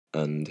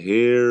And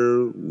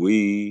here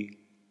we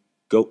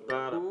go.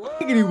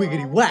 Wiggity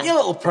wiggity whack. You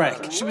little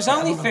prick. She was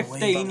only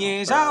 15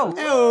 years old. I'm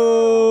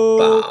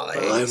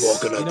walking out You know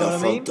the what I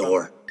front mean?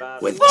 door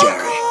with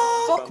Jerry.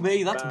 Fuck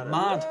me, that's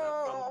mad.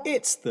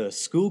 It's the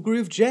School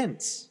Groove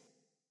Gents.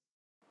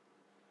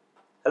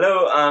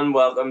 Hello and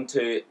welcome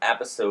to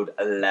episode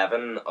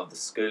 11 of the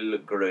School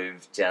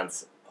Groove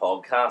Gents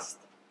podcast.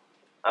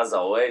 As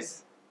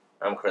always,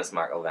 I'm Chris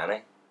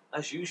McElveny.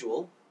 As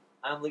usual,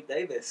 I'm Luke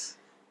Davis.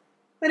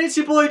 And it's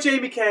your boy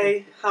Jamie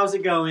K. How's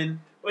it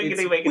going? Wiggity,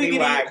 It's wiggity,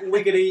 whack.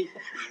 Wiggity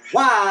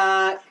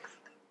whack.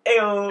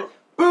 Ayo!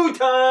 Boo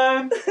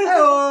time.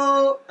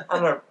 Hello.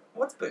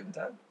 What's booting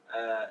time?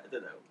 I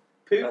don't know.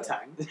 Poo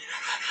tang.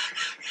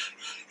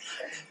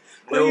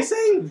 What are you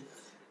saying?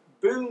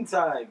 Boom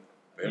time.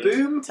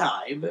 Boom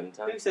time. Boom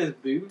time. Who says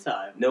boom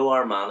time? No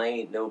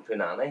Armani, no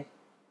Punani,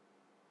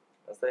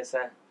 as they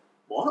say.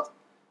 What?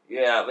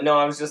 Yeah, but no,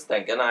 I was just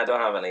thinking, I don't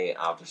have any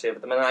aftershave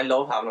at the minute. I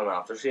love having an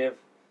aftershave.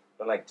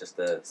 I like just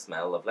the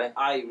smell lovely.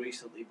 I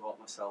recently bought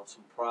myself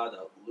some Prada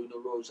Luna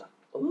Rosa.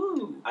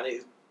 Ooh. And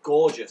it's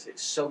gorgeous.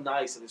 It's so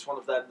nice. And it's one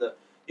of them that,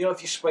 you know,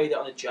 if you sprayed it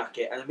on a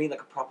jacket, and I mean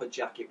like a proper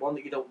jacket, one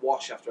that you don't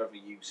wash after every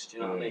use, do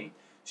you know what I mean?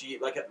 So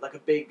you like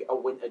a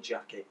winter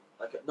jacket.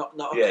 Like a, not a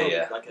coat,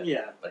 yeah. like a,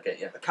 Okay,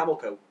 yeah. a camel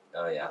coat.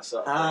 Oh, yeah. That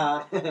sort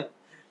of thing.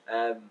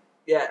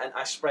 Yeah, and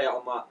I spray it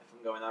on that if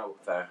I'm going out.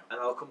 Fair.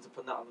 And I'll come to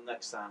put that on the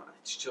next time, and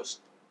it's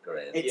just...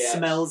 Great. It Yeah.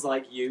 smells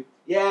like you.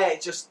 Yeah,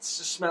 it just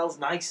smells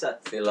nicer.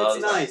 See, It's loves-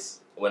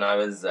 nice. When I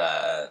was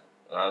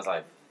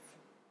like,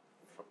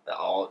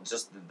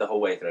 just the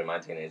whole way through my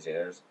teenage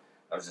years,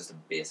 I was just a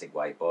basic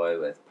white boy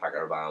with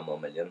Packer Van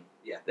 1 million.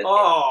 Yeah. Then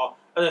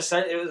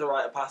It was a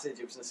rite of passage.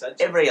 It was an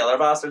essential. every other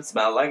bastard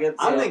smelled like it.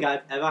 I don't so- think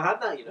I've ever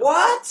had that, you know.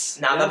 What?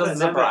 Nah, that doesn't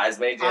Never. surprise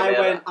me,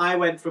 Jamie. I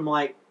went from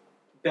like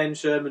Ben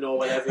Sherman or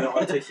whatever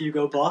onto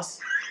Hugo Boss,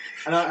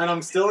 and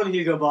I'm still on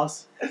Hugo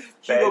Boss.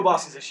 Hugo Ben-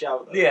 Boss is a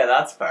shout, though. Yeah,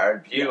 that's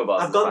fair. Hugo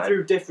Boss I've is gone fine.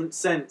 through different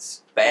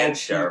scents. Ben of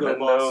Sherman, Hugo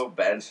Boss. no,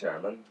 Ben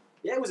Sherman.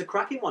 Yeah, it was a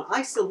cracking one.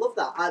 I still love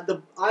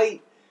that.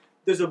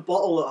 There's a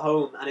bottle at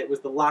home, and it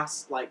was the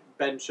last like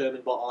Ben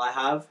Sherman bottle I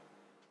have,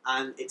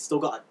 and it's still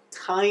got a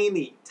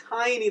tiny,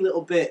 tiny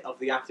little bit of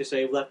the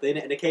aftershave left in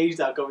it. And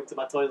occasionally I'll go into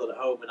my toilet at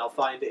home, and I'll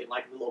find it in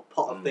like a little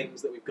pot of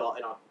things that we've got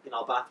in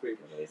our bathroom,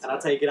 and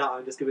I'll take it out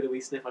and just give it a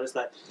wee sniff. I just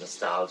like,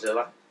 Nostalgia,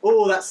 like.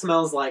 oh, that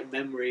smells like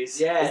memories.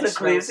 Yeah, Isn't it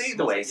smells- crazy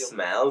the smells way like it yum.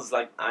 smells?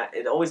 Like,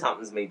 it always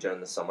happens to me during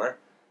the summer.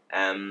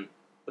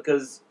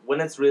 Because when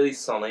it's really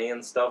sunny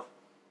and stuff,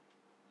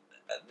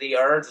 the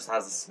air just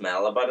has a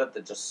smell about it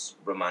that just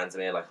reminds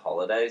me of like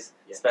holidays,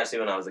 Yeah. especially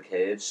when I was a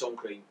kid. Sun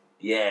cream.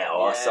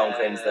 Yeah, sun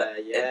creams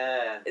that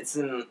Yeah. it's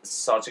in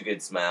such a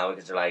good smell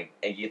because you're like,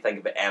 if you think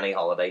about any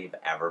holiday you've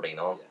ever been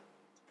on, Yeah.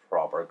 it's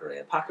proper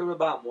great. Packer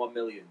Rabanne 1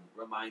 million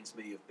reminds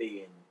me of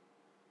being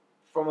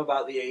from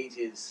about the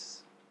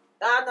ages...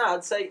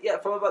 I'd say,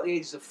 from about the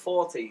ages of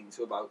 14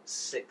 to about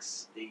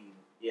 16,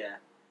 yeah.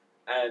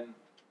 And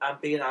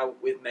being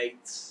out with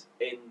mates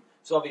in...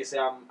 So obviously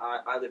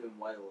I live in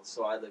Wales,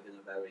 so I live in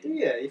a very...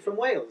 Yeah, you're from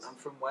Wales. I'm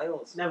from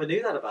Wales. Never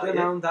knew that about you.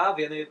 Renowned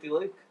Davy and Earthy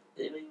Luke.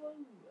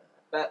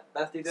 Beth,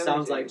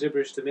 Sounds like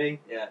gibberish to me.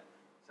 Yeah,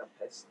 I'm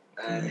pissed.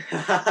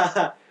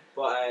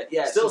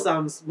 Still so,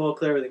 sounds more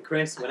clearer than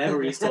Chris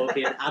whenever he's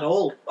talking at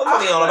all. What's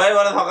funny on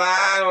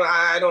about when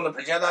I don't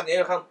appreciate that,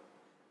 you can't.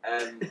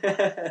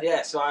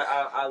 yeah, so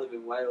I live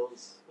in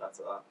Wales, that's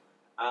that.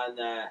 And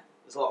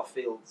there's a lot of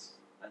fields,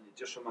 and it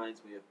just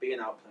reminds me of being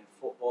out playing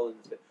football in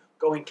the field,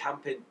 going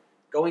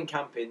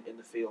camping in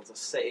the fields, or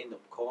sitting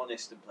up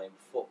Cornish and playing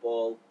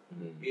football,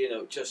 you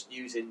know, just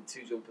using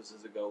two jumpers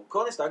as a goal.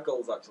 Cornish had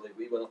goals, actually.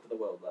 We went up in the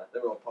world there. They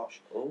were all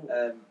posh.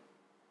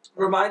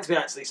 Reminds me,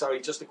 actually,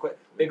 sorry, just a quick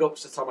big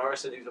ups to Tom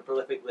Harrison, who's a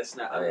prolific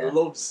listener and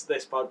loves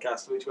this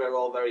podcast, which we're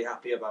all very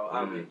happy about,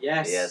 aren't we?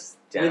 Yes.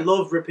 Jan. We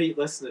love repeat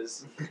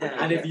listeners.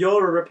 And if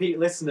you're a repeat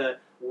listener,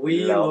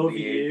 we love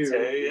you.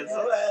 Too, as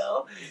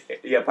well.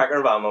 Yeah,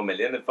 Packer Van 1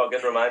 million, it fucking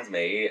reminds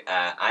me,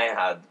 I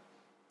had,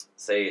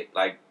 say,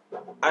 like,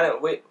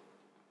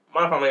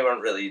 my family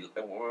weren't really,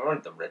 we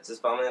weren't the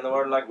richest family in the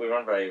world, like, we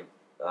weren't very,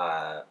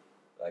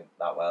 like,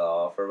 that well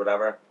off or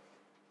whatever.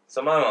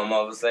 So my mum,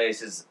 obviously,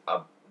 she's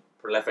a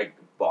prolific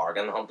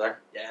bargain hunter.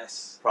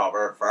 Yes.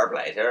 Proper fair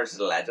play to her, she's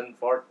a legend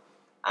for it.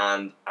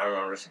 And I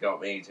remember she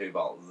got me 2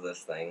 bottles of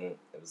this thing,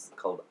 it was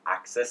called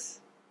Axis.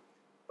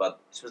 But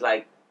she was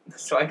like,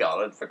 so I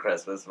got it for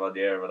Christmas one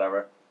year or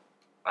whatever.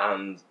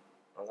 And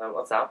I was like,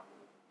 what's that?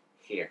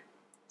 Here.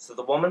 So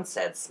the woman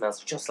said, smells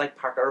just like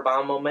Packer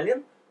Rabanne 1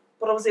 million.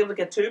 But I was able to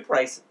get 2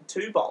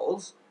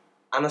 bottles,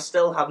 and I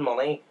still had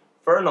money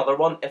for another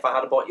one if I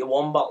had bought you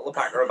 1 bottle of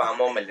Packer Rabanne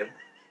 1 million.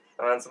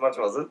 And then so much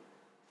was it?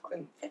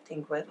 Fucking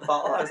 15 quid a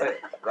bottle. I was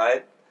like,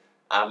 right.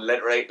 And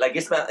literally, like,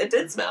 it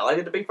did smell like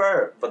it, to be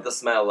fair, but the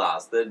smell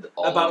lasted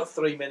about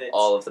 3 minutes.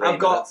 All of 3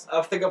 minutes.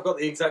 I think I've got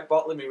the exact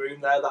bottle in my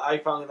room there that I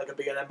found in like a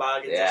B&M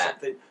bargain or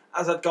something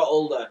as I'd got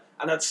older,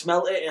 and I'd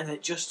smelt it, and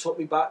it just took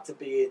me back to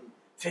being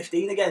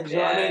 15 again. Do you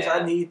know what I mean? So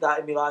I need that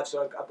in my life,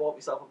 so I bought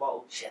myself a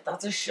bottle. Shit,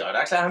 that's a shot.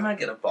 Actually, I might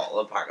get a bottle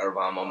of Packer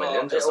Van 1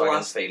 million just so I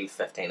can feel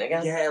 15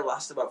 again. Yeah, it'll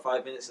last about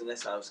 5 minutes in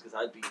this house because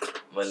I'd be.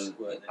 Well,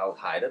 I'll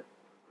hide it.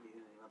 Yeah,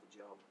 you have a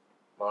job.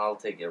 Well, I'll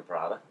take your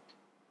Prada.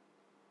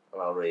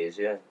 And I'll raise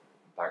you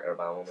Packer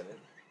Van 1 million.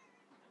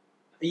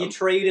 Are you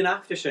trading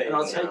aftershave? And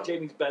I'll take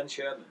Jamie's Ben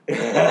Sherman.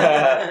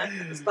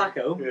 It's back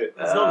home. There's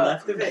none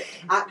left of it.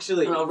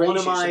 Actually, one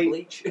of my...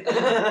 bleach.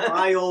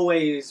 I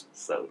always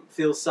So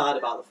feel sad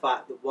about the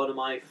fact that one of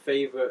my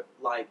favourite,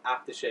 like,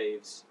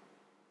 aftershaves...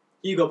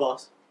 Hugo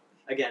Boss.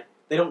 Again,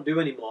 they don't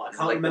do anymore. I Is it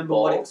can't like the remember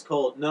what it ball? was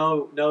called.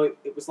 No,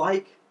 it was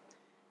like...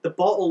 The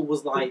bottle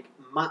was, like,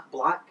 matte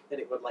black,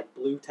 and it had, like,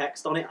 blue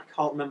text on it. I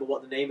can't remember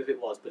what the name of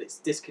it was, but it's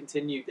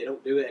discontinued. They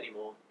don't do it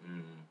anymore.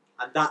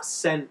 And that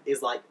scent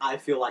is like, I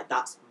feel like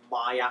that's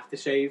my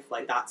aftershave.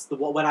 Like, that's the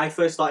when I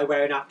first started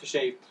wearing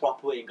aftershave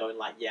properly and going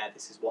like, yeah,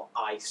 this is what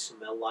I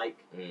smell like.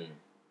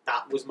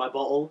 That was my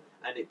bottle,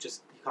 and it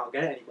just, you can't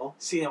get it anymore.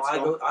 See, now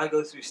I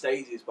go through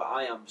stages, but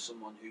I am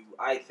someone who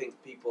I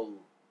think people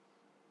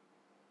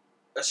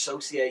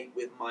associate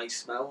with my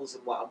smells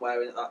and what I'm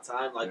wearing at that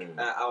time. Like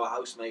our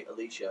housemate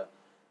Alicia,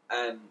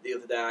 the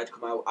other day I'd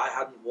come out, I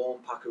hadn't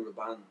worn Paco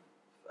Rabanne,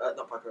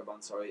 not Paco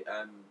Rabanne, sorry,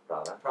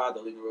 Prada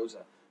Luna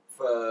Rosa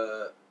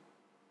for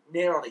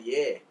near on a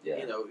year. Yeah.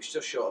 You know, it was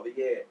just short of a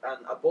year,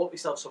 and I bought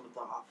myself some and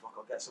thought, oh fuck,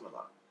 I'll get some of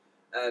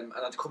that. And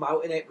I'd come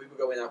out in it. We were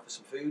going out for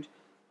some food,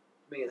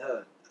 me and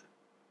her.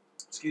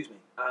 Excuse me.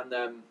 And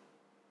I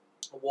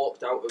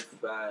walked out of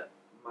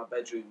my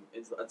bedroom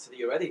and said, "Are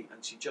you ready?"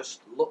 And she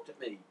just looked at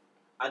me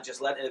and just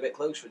leant in a bit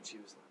closer, and she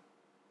was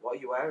like, "What are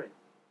you wearing?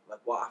 Like,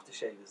 what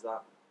aftershave is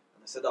that?"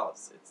 And I said, "Oh,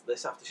 it's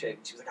this aftershave."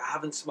 And she was like, "I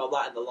haven't smelled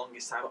that in the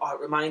longest time. Oh, it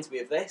reminds me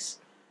of this."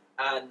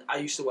 And I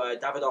used to wear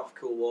Davidoff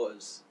Cool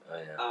Waters. Oh,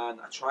 yeah. And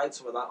I tried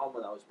some of that on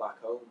when I was back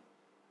home.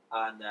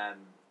 And I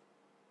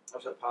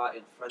was at a party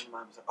and a friend of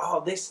mine was like,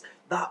 "Oh,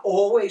 that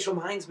always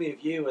reminds me of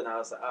you." And I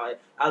was like,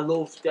 I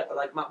loved,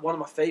 like, one of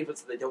my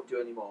favourites that they don't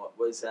do anymore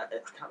was, I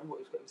can't remember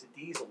what it was a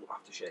Diesel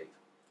aftershave.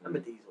 Remember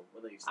Diesel?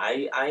 When they used to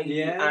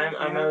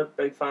I'm a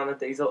big fan of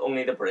Diesel,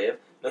 only the Brave.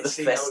 No, the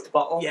fist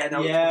bottle. Yeah,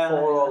 no, it's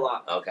before all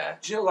that. Okay.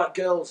 Do you know, like,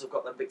 girls have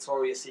got them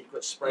Victoria's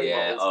Secret spray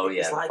bottles? Oh,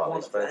 It's yeah, like body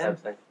one spray of them.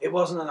 type thing. It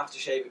wasn't an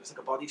aftershave, it was like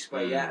a body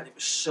spray, and it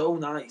was so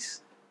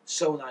nice.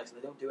 So nice, and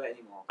they don't do it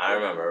anymore. I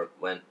remember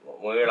when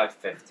we were like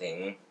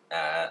 15,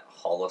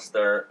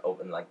 Hollister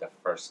opened like the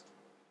first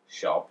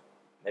shop,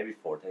 maybe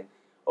 14,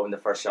 opened the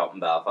first shop in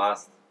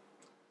Belfast,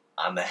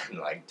 and then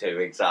like 2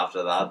 weeks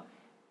after that,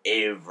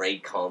 every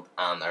cunt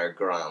and their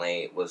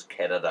granny was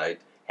kitted out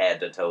head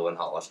to toe in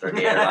Hollister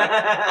gear, like,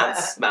 and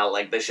smelled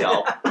like the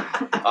shop.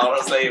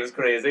 Honestly, it was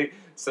crazy.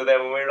 So then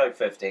when we were like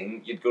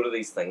 15, you'd go to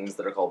these things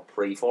that are called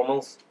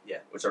pre-formals,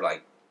 which are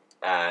like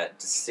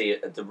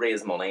to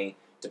raise money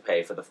to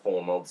pay for the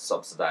formal to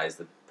subsidise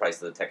the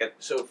price of the ticket.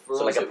 So for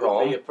us, like a it prom.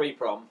 would be a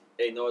pre-prom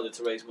in order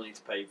to raise money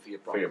to pay for your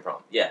prom. For your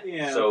prom, yeah.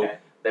 So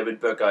they would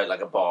book out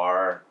like a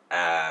bar,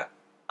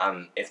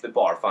 and if the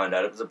bar found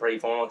out it was a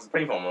pre-formal, because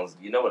pre-formals,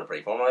 you know what a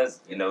pre-formal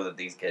is, you know that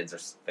these kids are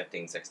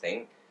 15,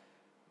 16.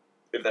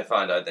 If they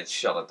found out, they'd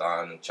shut it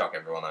down and chuck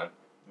everyone out.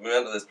 We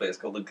went to this place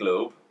called the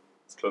Globe.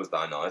 It's closed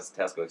down now. It's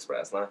Tesco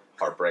Express now.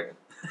 Heartbreaking.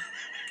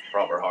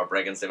 Proper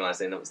heartbreaking. Same when I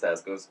seen it was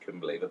Tesco's.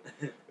 Couldn't believe it.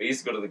 We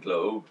used to go to the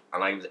Globe,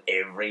 and I was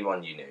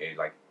everyone you knew,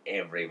 like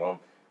everyone,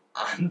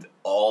 and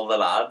all the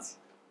lads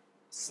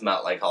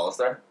smelled like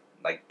Hollister.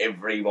 Like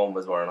everyone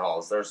was wearing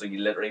Hollister, so you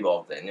literally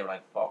walked in. You were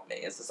like, "Fuck me,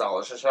 it's the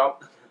Hollister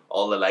shop."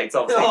 All the lights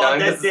obviously down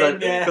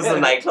because the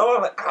nightclub.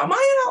 I'm like, "Am I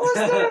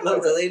in Hollister?"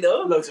 Don't really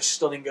know. Loads of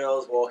stunning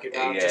girls walking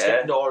around, just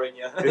ignoring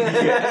you.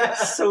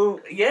 So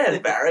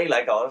very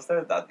like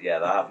Hollister. That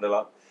happened a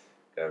lot.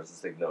 Girls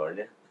just ignoring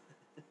you.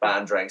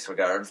 Banned drinks for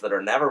girls that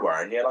are never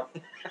wearing you.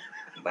 Like,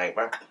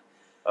 nightmare.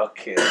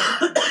 Okay,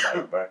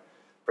 nightmare.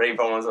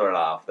 Pre-formals were a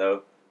laugh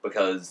though,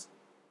 because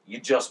you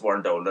just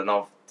weren't old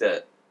enough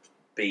to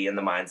be in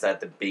the mindset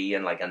to be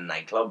in like a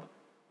nightclub.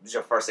 It was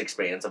your first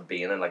experience of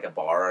being in like a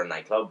bar or a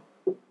nightclub,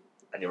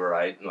 and you were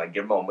out, and like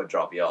your mum would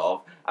drop you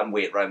off and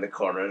wait round the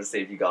corner to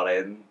see if you got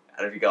in.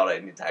 And if you got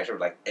in, you text her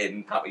like,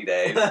 "In, happy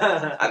days."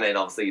 And then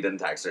obviously you didn't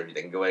text her if you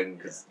didn't go in,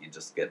 because you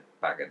just get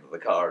back into the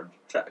car and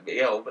try to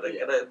get home and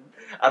get in.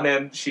 And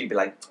then she'd be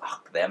like,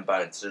 "Fuck, them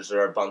bouncers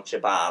are a bunch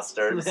of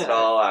bastards."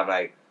 So I'm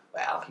like,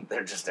 "Well,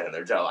 they're just doing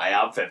their job. I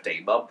am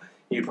 15, Mum.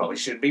 You probably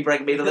shouldn't be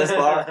bringing me to this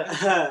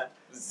bar."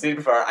 See,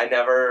 before, I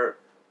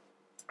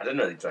didn't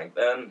really drink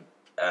then,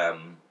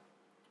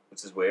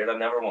 which is weird. I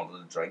never wanted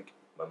to drink.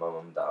 My mum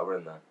and dad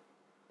were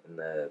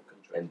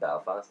in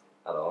Belfast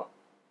at all,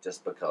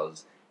 just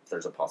because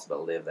there's a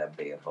possibility of them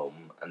being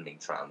home and me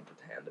trying to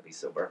pretend to be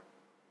sober.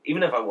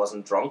 Even if I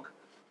wasn't drunk,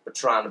 but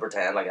trying to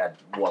pretend like I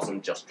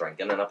wasn't just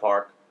drinking in a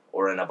park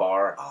or in a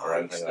bar or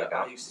anything like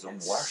that. I used to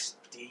get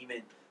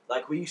steaming.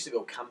 Like, we used to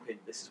go camping,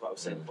 this is what I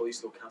was saying before, we used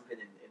to go camping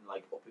in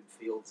like up in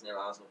fields near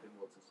ours and up in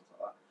woods and stuff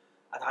like that.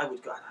 And I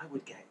would go and I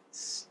would get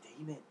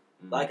steaming.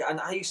 Like, and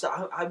I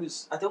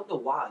don't know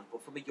why,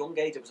 but from a young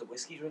age I was a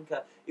whiskey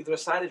drinker, either a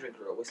cider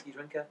drinker or a whiskey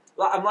drinker.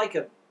 Like, I'm like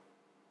a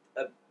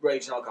a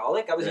raging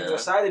alcoholic. I was either a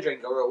cider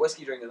drinker or a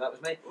whiskey drinker, and that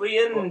was me. Were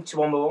you in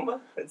Chumbawamba?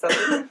 Is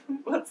that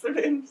what's their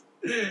names?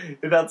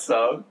 In that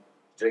song,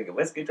 drink a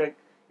whiskey drink,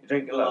 you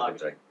drink a lager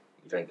drink,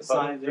 you drink a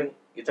vodka drink,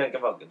 you drink a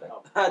vodka drink.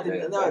 I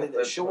didn't.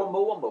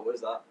 Chumbawamba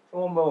was that?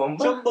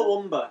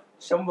 Chumbawamba.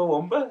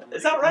 Chumbawamba.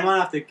 Is that I right? might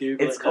have to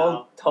Google It's it called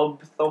now.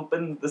 Tub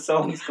Thumping. The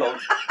song's called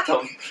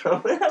Tub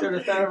Thumping.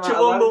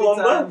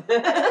 Chumbawamba.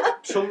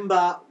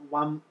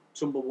 Chumbawamba.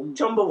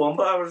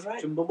 Chumbawamba, I was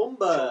right.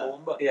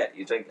 Chumbawamba. Yeah,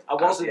 you drink. I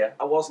wasn't. Yeah.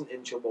 I wasn't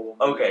in Chumbawamba.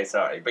 Okay,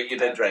 sorry, but you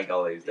did drink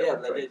all these Yeah,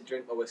 different but I drinks. did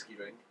drink my whiskey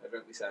drink. I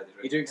drank my cider drink.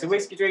 He drinks a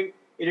whiskey drink.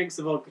 He drinks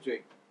a vodka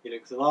drink. He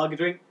drinks a lager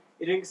drink.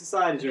 He drinks a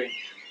cider drink.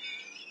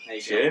 There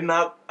you go. Tune,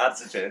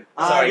 that's a tune.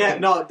 I Sorry, get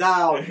knocked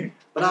down,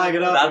 but I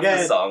get up that's again.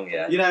 the song,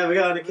 yeah. You're never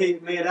going to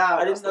keep me down.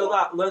 I didn't know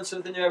that. Learn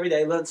something new every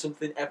day. Learn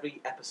something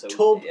every episode.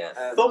 Tub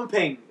Yeah.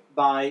 Thumping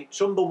by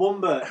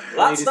Chumbawamba. That's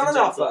ladies not and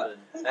an offer.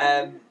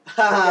 gentlemen.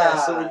 Yeah,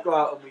 so we go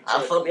out and we. I'll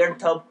flip your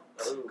tub.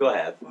 Go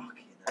ahead.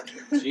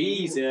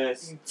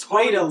 Jesus.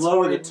 Way to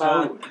lower the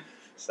tone.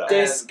 Sorry.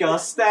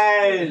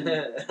 Disgusting.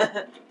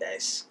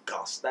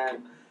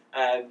 Disgusting.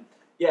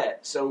 Yeah,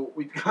 so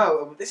we'd go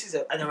out, and this is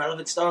an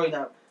irrelevant story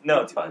now.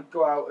 No, it's fine. We'd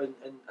go out and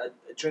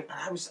drink. And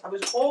I was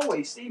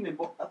always steaming,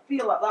 but I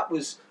feel like that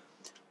was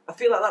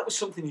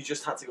something you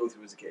just had to go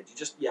through as a kid.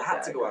 You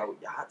had to go out,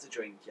 you had to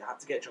drink, you had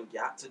to get drunk, you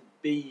had to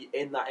be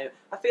in that.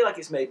 I feel like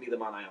it's made me the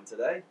man I am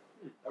today.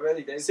 I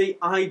really do. See,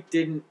 I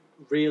didn't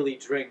really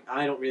drink.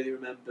 I don't really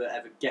remember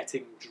ever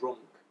getting drunk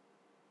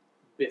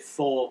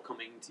before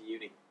coming to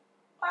uni.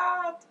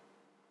 What?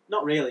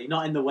 Not really.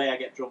 Not in the way I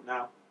get drunk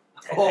now.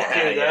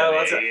 Okay,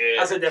 no,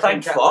 that's a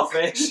different Thank kettle of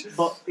fuck. fish.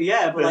 But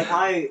yeah, but like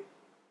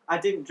I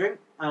didn't drink,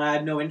 and I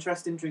had no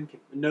interest in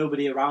drinking.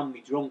 Nobody around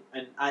me drunk,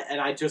 and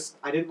I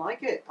didn't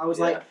like it. I was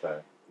like,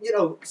 fair. you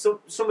know,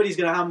 somebody's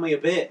gonna hand me a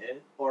beer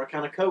or a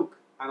can of Coke,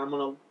 and I'm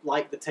gonna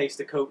like the taste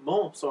of Coke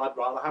more. So I'd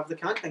rather have the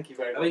can. Thank you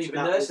very much. I mean, you've been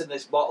And that was- nursing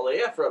this bottle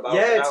here for about an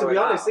Yeah, hour to be and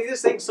a honest, half. I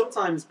just think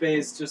sometimes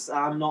beers just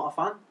I'm not a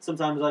fan.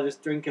 Sometimes I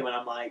just drink them and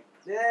I'm like,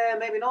 yeah,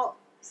 maybe not.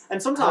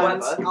 And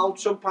sometimes However- I'll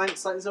chug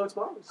pints like there's no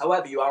tomorrows.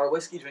 However, you are a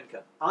whiskey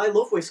drinker. I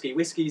love whiskey.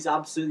 Whiskey's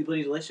absolutely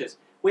bloody delicious.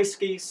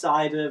 Whiskey,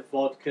 cider,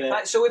 vodka.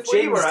 Right, so if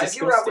gin's you were out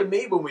disgusting. with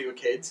me when we were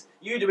kids,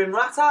 you'd have been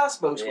rat ass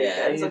most Yeah,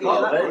 weekends. I'll you'd give you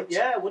love that it. much.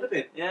 Yeah, it would have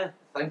been. Yeah.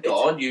 Thank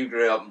God you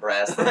grew up in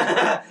Preston.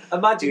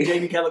 Imagine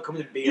Jamie Kellett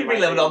coming and being You'd be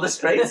living on the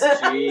streets.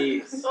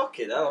 Jeez.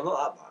 Fucking hell, I'm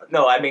not that bad.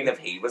 No, I mean if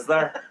he was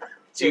there,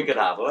 you could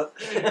handle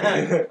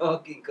it.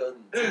 Fucking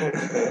couldn't.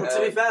 But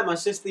to be fair, my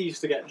sister used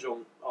to get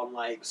drunk on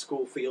like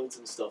school fields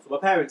and stuff. My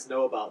parents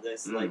know about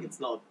this. Like it's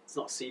not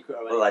a secret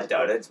or anything. Well, I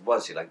doubt it.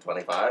 Was she like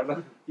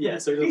 25? Yeah,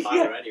 so it doesn't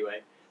matter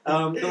anyway.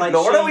 But, like,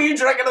 Nor she- were you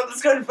drinking on the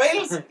school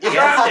fields? You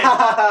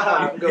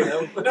I'm going no,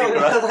 home.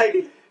 but,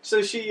 like,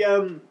 so she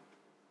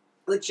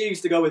like she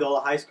used to go with all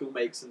the high school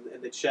mates and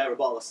they'd share a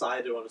bottle of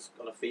cider on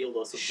a field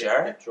or something Sure.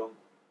 and get drunk.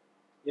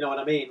 You know what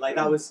I mean? Like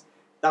that was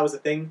a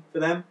thing for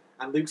them.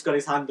 And Luke's got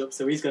his hand up,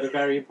 so he's got a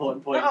very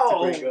important point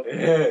No. to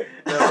bring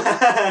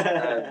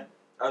up.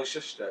 I was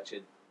just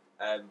stretching.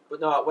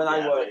 But no, when I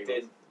Yeah, worked very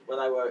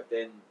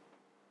in,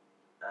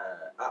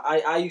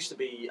 I used to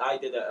be. I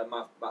did a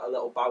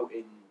little bout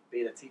in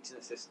being a teaching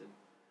assistant,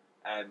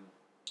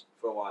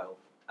 for a while,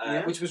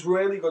 Yeah. which was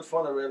really good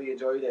fun. I really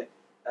enjoyed it.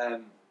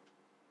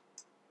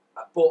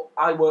 But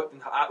I worked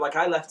in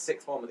I left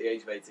sixth form at the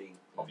age of 18.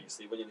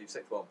 Obviously, when you leave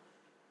sixth form,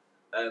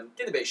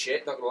 did a bit of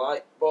shit. Not gonna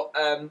lie, but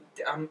I'm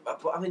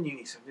in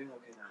uni, so I'm doing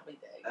okay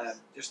now.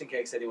 Just in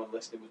case anyone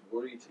listening was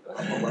worried about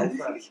my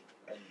welfare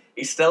and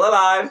He's still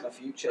alive. my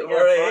future. Don't Yeah,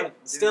 worry. fine. I'm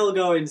Still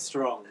going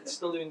strong.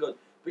 still doing good.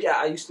 But yeah,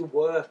 I used to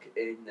work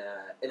in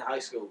high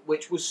school,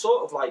 which was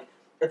sort of like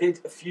I did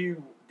a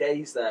few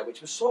days there,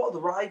 which was sort of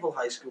the rival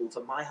high school to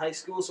my high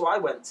school. So I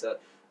went to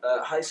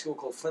a high school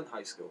called Flint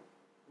High School,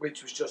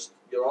 which was just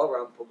your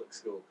all-round public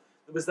school.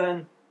 There was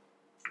then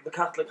the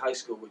Catholic High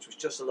School, which was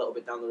just a little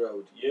bit down the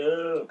road.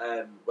 Yeah.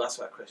 Well, that's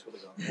where Chris would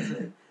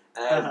have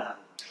gone.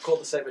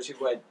 Called the St. Richard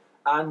Gwyn.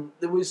 And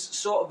there was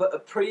sort of a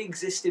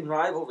pre-existing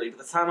rivalry. By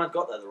the time I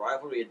got there, the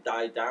rivalry had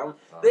died down.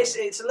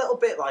 It's a little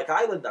bit like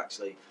Ireland,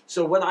 actually.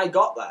 So when I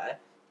got there,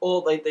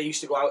 they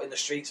used to go out in the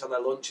streets on their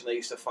lunch and they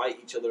used to fight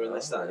each other and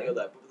this, that, and the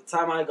other. But by the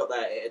time I got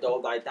there, it had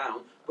all died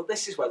down. But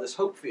this is where there's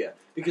hope for you.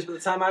 Because by the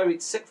time I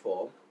reached sixth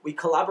form, we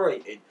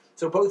collaborated.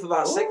 So both of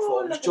our sixth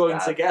forms look at joined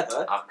that.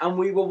 together, and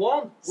we were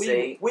one.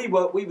 See? We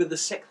were the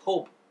sixth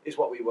hub, is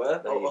what we were,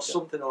 There you go. or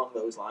something along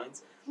those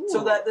lines.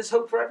 So there's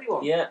hope for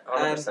everyone. Yeah,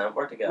 100%. We're We've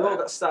all together. got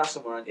to start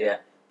somewhere, aren't you? Yeah.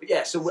 But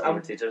yeah, so Senior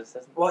teacher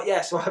assistant. well,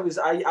 yeah. So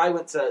I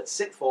went to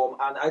sixth form,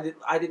 and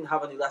I didn't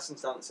have any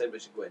lessons down at St.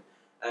 Richard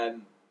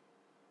Gwyn,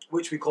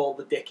 which we called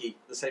the Dickie.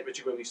 The St.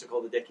 Richard Gwyn we used to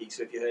call the Dickie.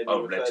 So if you heard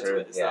me refer to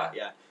it as that,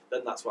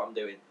 then that's what I'm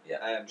doing.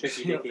 Yeah.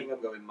 Tricky I Dickie. think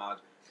I'm going mad.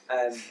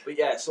 But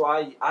yeah, so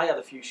I had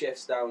a few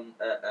shifts down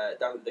at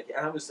the Dickie,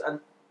 and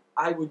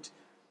I would,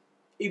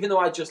 even though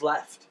I just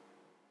left,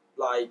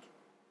 like,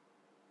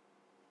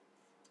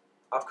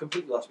 I've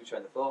completely lost my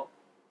train of thought.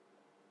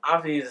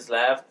 After you just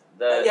left,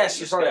 Yes,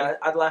 sorry,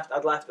 I'd left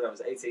when I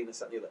was 18 or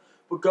something like that.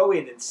 But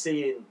going and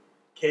seeing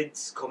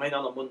kids come in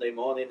on a Monday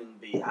morning and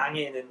be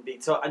hanging and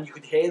and you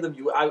could hear them.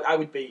 I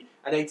would be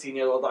an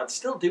 18-year-old. I'd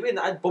still doing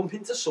that. I'd bump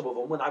into some of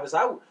them when I was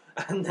out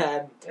and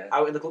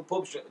out in the club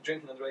pubs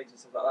drinking underage and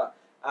stuff like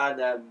that.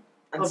 And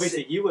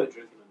obviously you weren't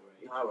drinking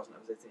underage. No, I wasn't. I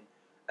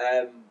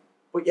was 18.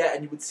 But yeah,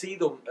 and you would see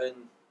them, and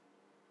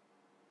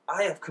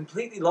I have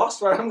completely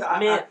lost where I'm.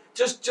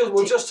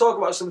 We'll just talk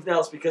about something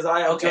else because I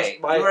have Okay,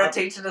 just. you were a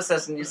teaching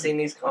assistant. You've seen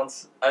these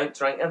cons out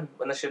drinking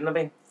when they shouldn't have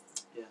been.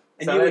 Yeah,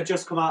 and you had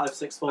just come out of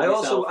sixth form. I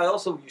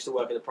also used to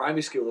work in a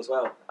primary school as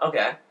well.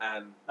 Okay.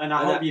 And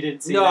I hope you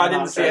didn't see. No, them I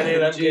didn't see any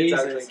of them kids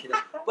out Jesus. drinking.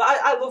 But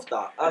I love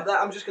that.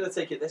 I'm just going to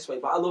take it this way.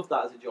 But I love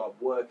that as a job,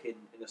 working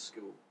in a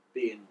school,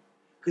 being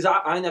because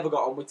I never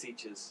got on with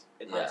teachers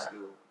in high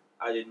school.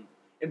 I didn't.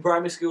 In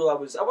primary school, I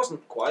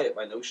wasn't quiet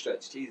by no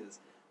stretch, Jesus.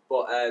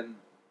 But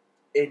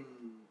in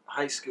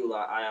high school,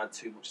 I had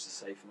too much to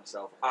say for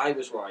myself. I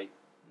was right,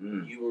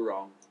 you were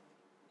wrong,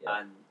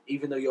 and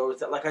even though you're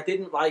like, I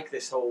didn't like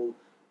this whole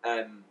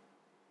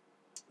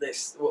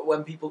this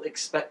when people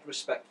expect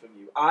respect from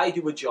you. I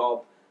do a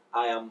job.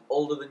 I am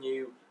older than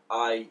you.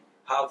 I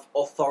have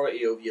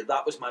authority over you.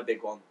 That was my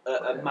big one.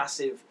 A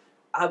massive.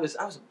 I was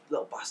a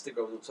little bastard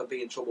growing up, so I'd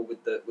be in trouble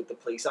with the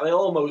police, and I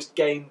almost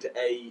gained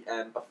a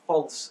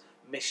false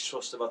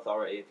mistrust of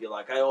authority, if you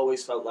like. I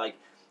always felt like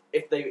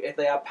if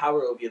they had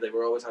power over you, they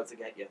were always out to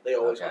get you. They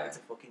always wanted to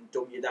fucking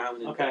dumb you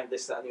down and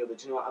this, that, and the other.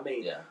 Do you know what I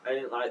mean? Yeah. I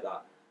didn't like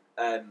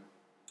that.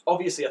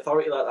 Obviously,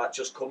 authority like that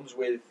just comes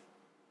with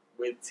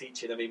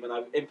teaching. I mean, when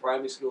I'm in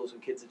primary schools,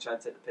 when kids are trying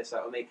to take the piss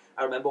out of me,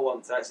 I remember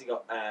once I actually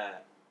got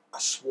I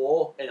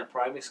swore in a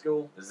primary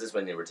school. Was this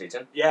when you were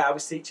teaching? Yeah, I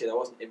was teaching. I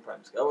wasn't in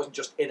primary school. I wasn't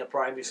just in a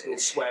primary school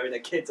swearing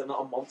at kids. I'm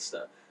not a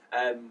monster.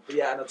 But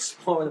yeah, and I'd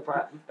sworn in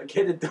a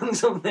kid had done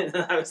something,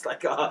 and I was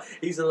like, "Oh,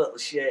 he's a little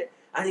shit,"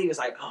 and he was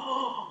like,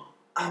 "Oh,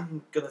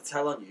 I'm gonna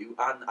tell on you,"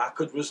 and I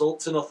could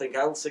result to nothing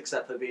else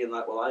except for being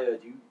like, "Well, I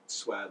heard you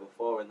swear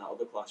before in that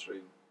other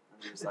classroom,"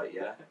 and he was like,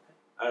 "Yeah,"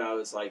 and I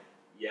was like,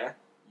 "Yeah,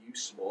 you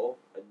swore,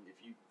 and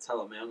if you tell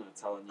on me, I'm gonna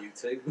tell on you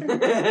too."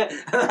 And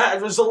I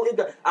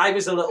resulted. I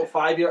was a little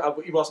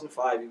 5-year-old. He wasn't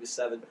 5; he was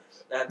 7.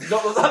 Not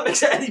that that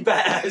makes it any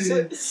better.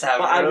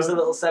 But I was a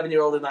little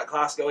 7-year-old in that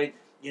class going.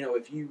 You know,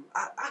 if you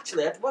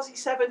actually was he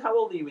 7? How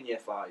old are you in year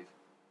 5?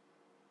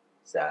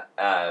 Is that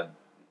 8,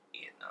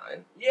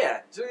 9?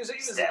 Yeah, so he was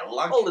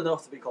old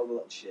enough to be called a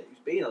little shit. He was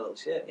being a little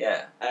shit.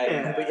 Yeah.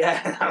 But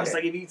yeah, I was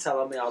like, if you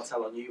tell on me, I'll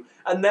tell on you.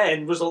 And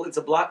then resulted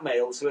to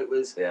blackmail. So it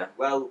was,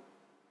 well,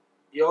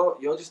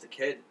 you're just a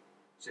kid.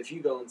 So if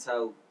you go and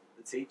tell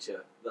the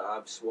teacher that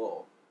I've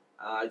swore,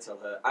 I tell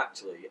her,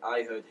 actually,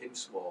 I heard him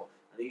swore.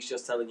 And he's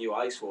just telling you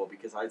I swore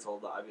because I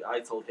told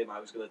him I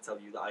was going to tell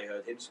you that I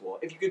heard him swore.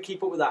 If you could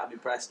keep up with that, I'm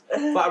impressed.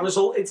 But I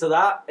resulted to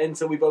that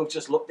until we both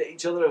just looked at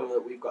each other and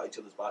we've got each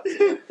other's backs.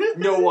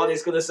 No one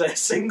is going to say a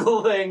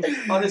single thing.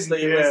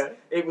 Honestly,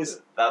 it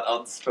was that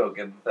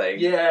unspoken thing.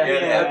 Is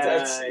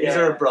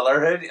there a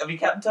brotherhood? Have you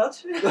kept in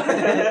touch?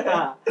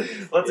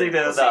 What's he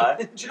doing now?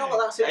 Do you know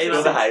what that's interesting? You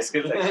know the high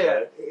school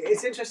thing.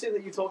 It's interesting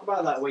that you talk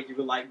about that where you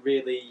were like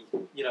really,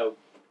 you know,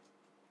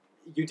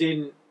 you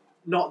didn't.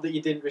 Not that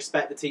you didn't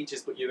respect the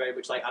teachers, but you're very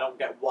much like, I don't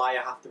get why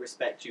I have to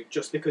respect you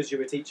just because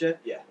you're a teacher.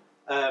 Yeah.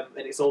 And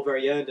it's all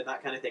very earned and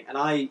that kind of thing. And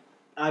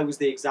I was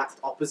the exact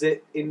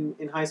opposite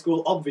in high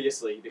school,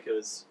 obviously,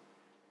 because,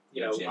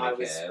 you know, I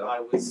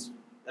was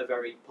a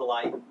very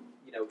polite,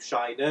 you know,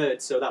 shy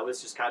nerd. So that was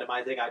just kind of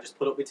my thing. I just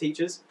put up with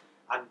teachers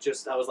and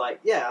I was like,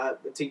 yeah,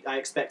 I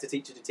expect a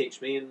teacher to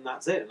teach me and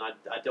that's it. And I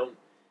don't,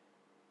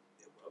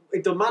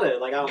 it doesn't matter.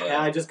 Like, I don't care.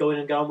 I just go in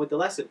and go on with the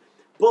lesson.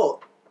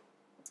 But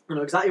I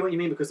know exactly what you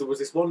mean because there was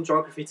this one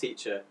geography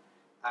teacher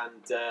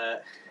and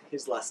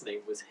his last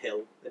name was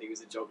Hill and he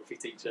was a geography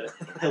teacher.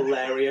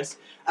 Hilarious.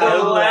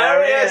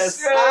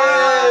 Hilarious! But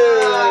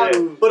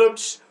I'm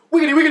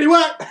wiggity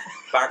whack!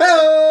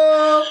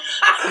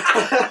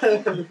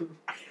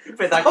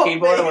 Put that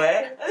keyboard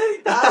away.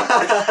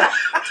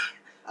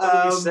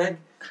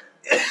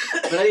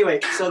 But anyway,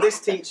 so this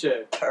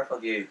teacher...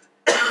 Careful you.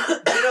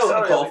 You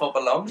know, cough up a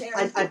lung.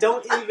 I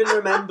don't even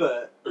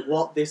remember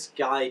what this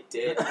guy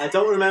did. I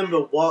don't remember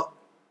what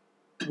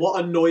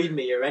annoyed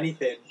me or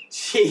anything.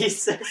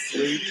 Jesus.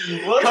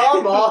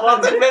 Come on.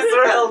 What did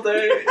Mr. Hill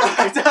do?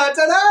 I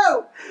don't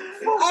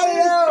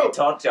know. He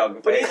taught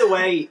geography. But either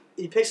way,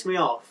 he pissed me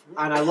off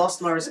and I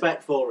lost my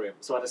respect for him.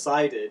 So I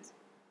decided,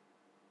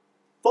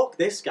 fuck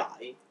this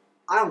guy.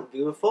 I don't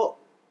give a fuck.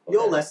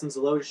 Your lesson's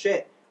a load of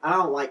shit. I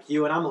don't like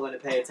you and I'm not going to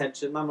pay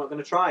attention. I'm not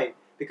going to try.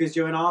 Because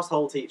you're an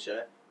arsehole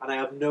teacher and I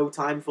have no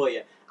time for you.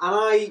 And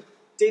I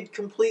did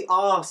complete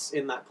arse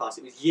in that class.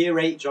 It was year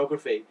 8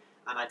 geography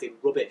and I did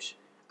rubbish.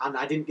 And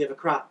I didn't give a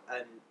crap.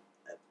 And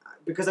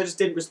because I just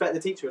didn't respect the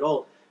teacher at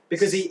all.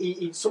 Because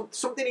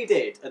something he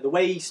did and the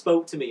way he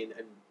spoke to me and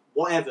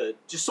whatever,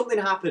 just something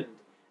happened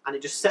and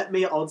it just set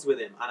me at odds with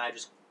him. And I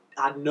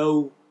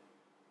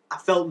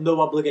felt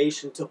no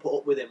obligation to put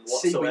up with him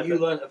whatsoever. See, but you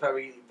learnt a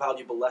very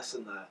valuable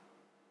lesson there.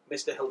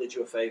 Mr. Hill did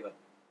you a favour.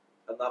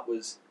 And that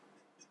was...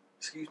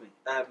 Excuse me.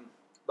 That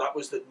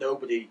was that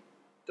nobody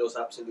does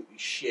absolutely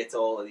shit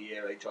all in the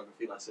year 8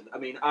 geography lesson. I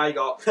mean, I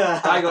got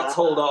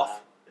told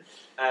off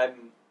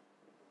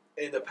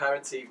in the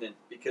parents' evening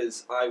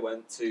because I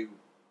went to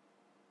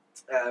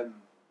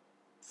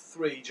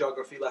 3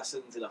 geography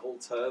lessons in a whole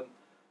term,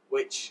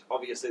 which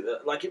obviously,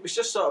 like, it was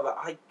just sort of,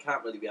 I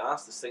can't really be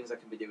asked. There's things I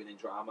can be doing in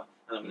drama,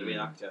 and I'm going to be an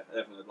actor, and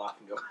everyone would laugh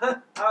and go,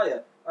 oh yeah,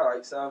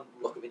 alright, Sam,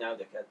 look at me now,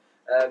 dickhead.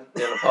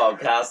 Doing a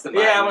podcast.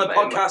 I'm on a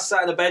podcast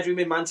sat in a bedroom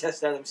in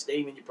Manchester and I'm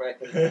steaming, you prick.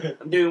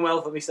 I'm doing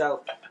well for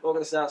myself. We're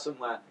going to start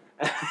somewhere.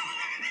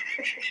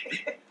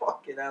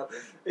 Fucking hell.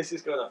 This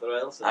is going off the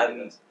rails.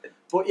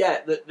 But yeah,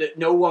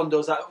 no one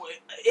does that.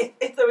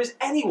 If there is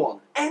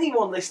anyone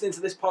listening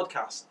to this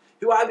podcast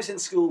who I was in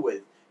school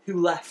with, who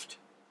left,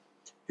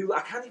 who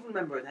I can't even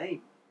remember her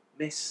name,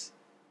 Miss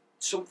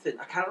something,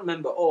 I can't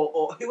remember,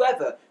 or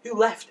whoever who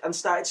left and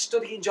started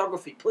studying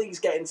geography, please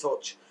get in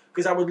touch.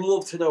 Because I would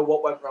love to know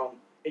what went wrong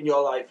in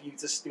your life for you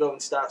to go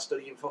and start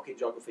studying fucking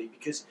geography.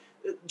 Because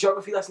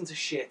geography lessons are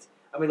shit,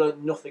 and we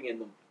learned nothing in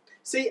them.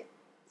 See,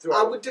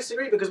 I would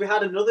disagree, because we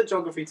had another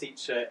geography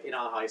teacher in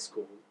our high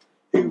school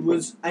who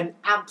was an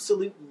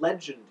absolute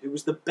legend, who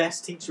was the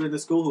best teacher in the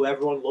school, who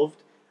everyone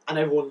loved, and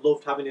everyone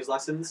loved having his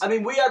lessons. I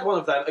mean, we had one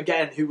of them,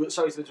 again, who was,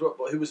 sorry to interrupt,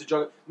 but who was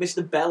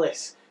Mr.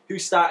 Bellis, who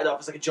started off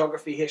as like a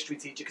geography history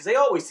teacher, because they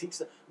always teach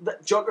the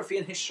geography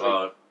and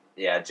history.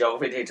 Yeah,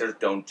 geography teachers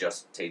don't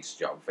just teach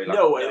geography. Like,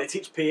 no way, they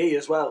teach PE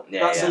as well.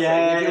 Yeah, That's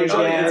exactly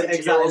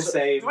the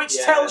same. Which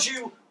tells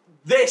you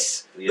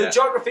this: the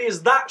geography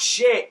is that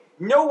shit.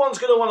 No one's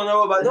going to want to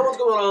know about it. No one's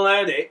going to want to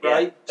learn it,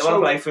 right? They want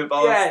to play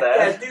football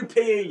instead. Yeah, do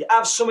PE.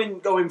 Have something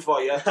going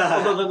for you,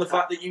 other than the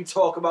fact that you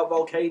talk about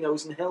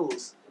volcanoes and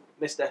hills,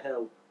 Mr.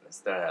 Hill.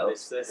 Mr. Hill.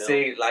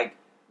 See, like,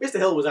 Mr.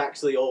 Hill was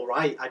actually all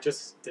right. I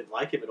just didn't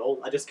like him at all.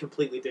 I just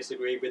completely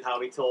disagreed with how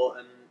he taught,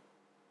 and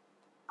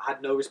I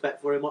had no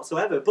respect for him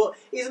whatsoever. But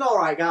he's an all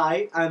right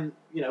guy, and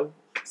you know.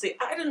 See,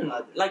 I didn't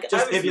like.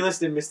 If you're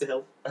listening, Mr.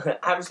 Hill.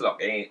 I was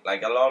lucky.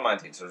 Like, a lot of my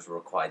teachers were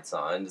quite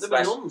sound. They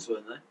were nuns,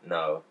 weren't they?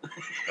 No.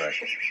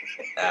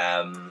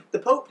 The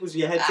Pope was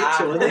your head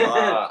teacher, wasn't he?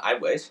 I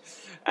wish.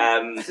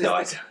 No,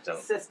 I don't.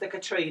 Sister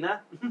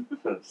Katrina.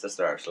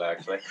 Sister Ursula,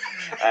 actually.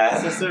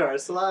 Sister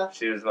Ursula.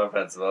 She was my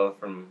principal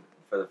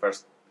for the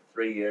first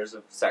 3 years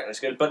of secondary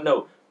school. But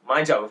no,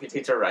 my geography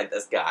teacher, right,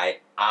 this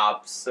guy,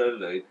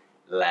 absolute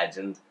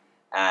legend.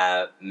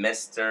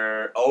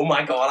 Mr. Oh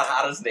my god,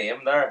 I had his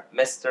name there.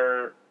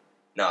 Mr.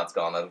 No, it's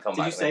gone. It'll come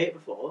back. Did you say it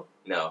before?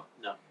 No.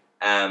 No.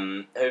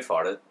 Who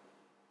farted?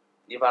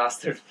 You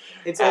bastard.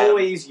 It's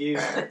always you.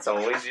 It's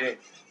always you.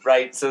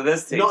 Right, so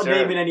this teacher... Not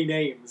naming any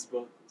names,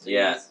 but...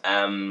 Yeah, It's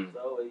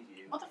always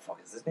you. what the fuck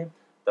is his name?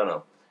 Don't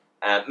know.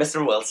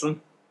 Mr.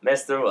 Wilson.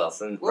 Mr.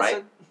 Wilson,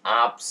 right?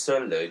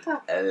 Absolute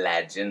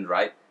legend,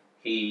 right?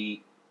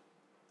 He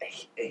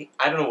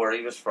I don't know where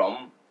he was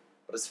from,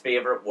 but his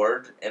favourite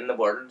word in the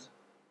world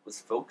was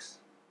folks.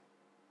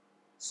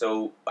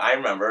 So I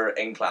remember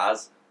in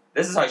class,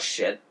 this is how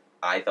shit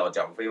I thought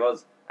geography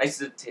was. I used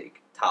to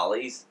take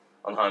tallies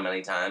on how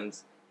many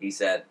times he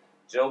said,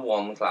 do you know,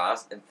 one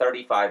class in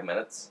 35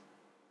 minutes,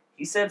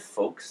 he said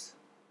folks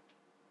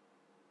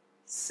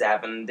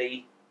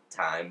 70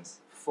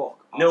 times.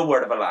 Fuck. No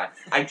word of a lie.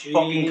 I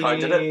fucking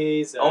counted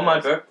it. On my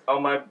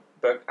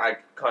book, I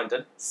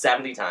counted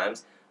 70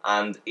 times,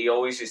 and he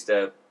always used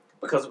to,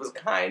 because it was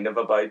kind of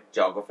about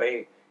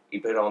geography, he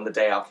put on The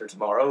Day After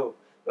Tomorrow,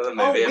 the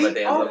movie about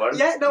the end of the world.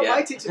 Yeah, no,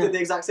 my teacher did the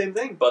exact same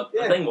thing. But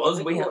the thing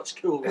was, we had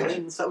Cool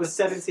Runnings. So that was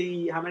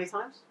 70, how many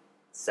times?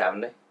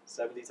 70.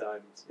 70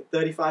 times. In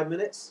 35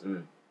 minutes?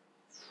 Mm.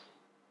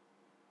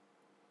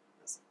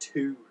 That's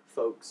 2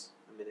 folks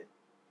a minute.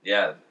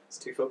 Yeah. It's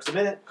 2 folks a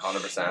minute.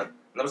 100%.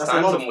 There was That's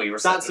times when we were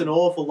That's an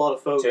awful lot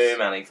of folks. too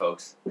many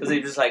folks. Because he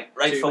was like,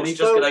 right, Too folks, many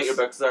just get out folks. your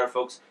books there,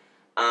 folks.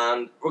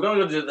 And we're going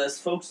to do this,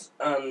 folks.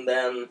 And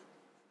then,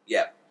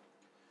 yeah.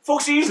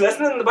 Folks, are you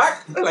listening in the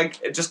back?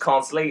 Like, it just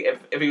constantly,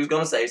 if he was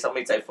going to say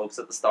something, he'd say folks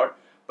at the start.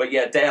 But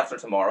yeah, Day After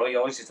Tomorrow, he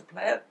always used to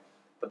play it.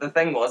 But the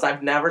thing was,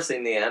 I've never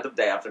seen the end of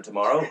Day After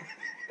Tomorrow.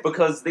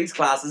 Because these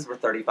classes were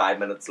 35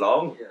 minutes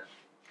long. Yeah.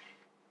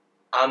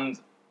 And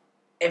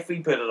if we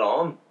put it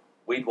on,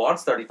 we'd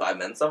watch 35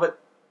 minutes of it.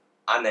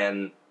 And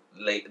then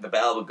the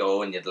bell would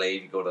go and you'd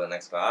leave, you'd go to the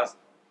next class.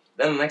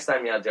 Then the next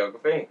time you had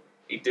geography,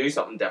 he'd do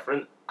something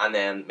different. And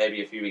then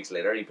maybe a few weeks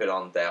later, he'd put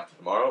on Day After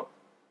Tomorrow.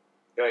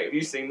 You're like, have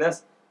you seen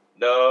this?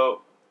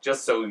 No.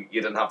 Just so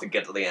you didn't have to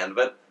get to the end of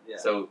it. Yeah.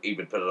 So he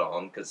would put it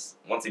on, because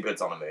once he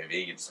puts on a movie,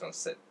 you're just going to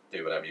sit,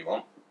 do whatever you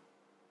want.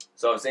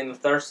 So I've seen the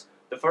first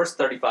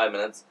 35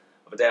 minutes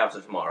of A Day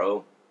After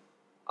Tomorrow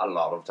a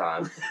lot of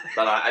times.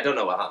 But I don't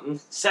know what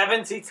happened.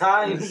 70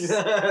 times.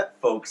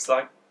 Folks,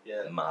 like,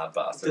 Yeah. mad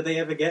bastard. Did they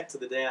ever get to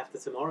The Day After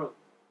Tomorrow?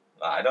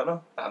 I don't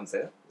know. I haven't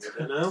seen it. I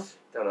don't know.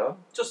 Don't know.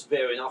 Just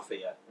veering off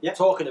here. Yeah.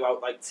 Talking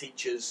about like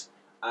teachers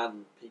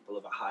and people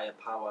of a higher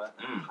power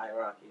and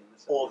hierarchy in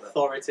this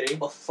Authority.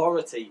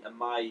 authority and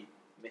my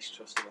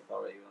mistrust of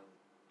authority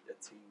when a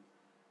teen.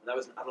 When I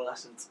was an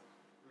adolescent.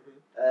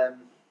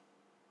 Mm-hmm.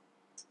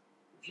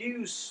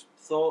 Views,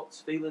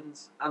 thoughts,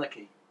 feelings,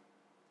 anarchy.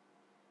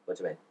 What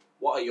do you mean?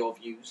 What are your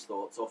views,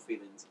 thoughts, or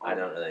feelings? I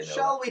don't really know.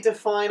 Shall we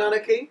define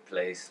anarchy?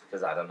 Please,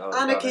 because I don't know.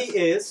 Anarchy about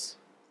it. is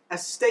a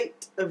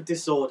state of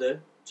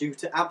disorder due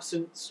to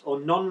absence or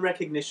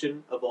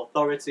non-recognition of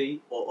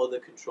authority or other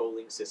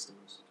controlling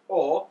systems.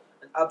 Or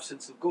an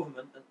absence of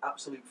government and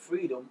absolute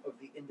freedom of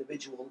the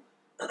individual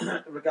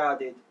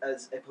regarded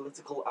as a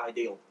political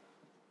ideal.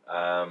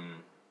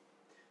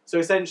 So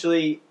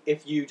essentially,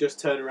 if you just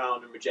turn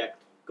around and reject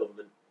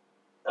government,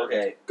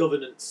 Okay.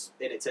 governance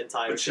in its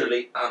entirety. But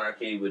surely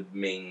anarchy would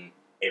mean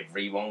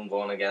everyone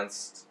going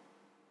against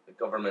the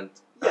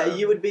government. Yeah,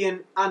 you would be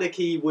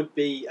anarchy would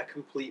be a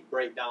complete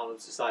breakdown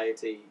of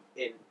society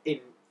in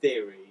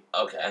theory,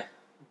 Okay.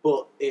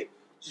 but it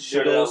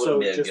Sure, would that also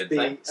wouldn't be a just good be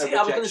thing. a See,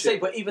 I was going to say, rejection.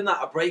 but even that,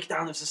 a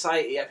breakdown of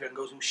society, everyone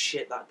goes, oh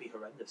shit, that'd be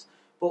horrendous.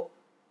 But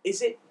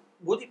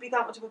would it be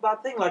that much of a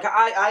bad thing? Like,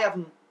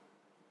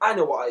 I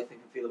know what I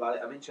think and feel about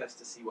it. I'm interested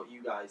to see what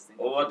you guys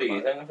think. Well, what do and feel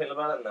you about think and feel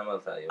about it, and then I'll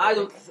tell you.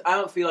 it. I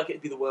don't feel like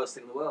it'd be the worst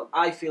thing in the world.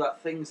 I feel like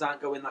things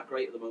aren't going that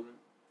great at the moment.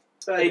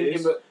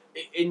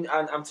 And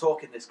I'm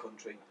talking this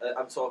country.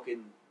 I'm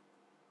talking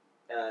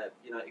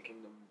United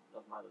Kingdom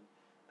of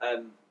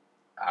Ireland.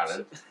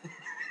 Ireland.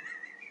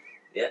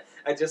 Yeah.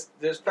 I just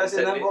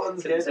pressing them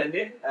buttons. Kid.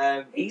 Continue.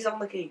 He's on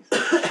the keys.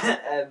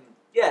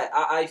 Yeah,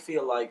 I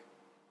feel like.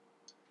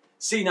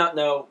 See now,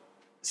 no.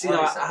 See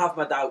now, I have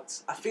my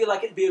doubts. I feel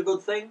like it'd be a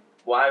good thing.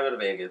 Why would it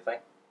be a good thing?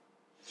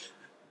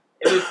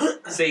 It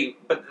would, see,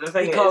 but the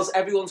thing Because is,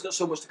 everyone's got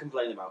so much to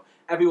complain about.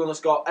 Everyone has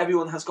got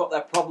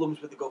their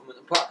problems with the government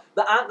and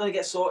that aren't going to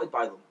get sorted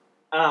by them.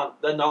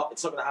 They're not.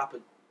 It's not going to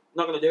happen.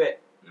 Not going to do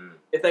it.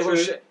 If they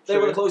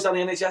want to close down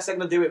the NHS, they're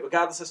going to do it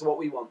regardless as to what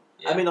we want.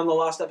 Yeah. I mean, on the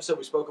last episode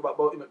we spoke about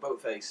Boaty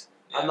McBoatface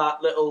and Yeah.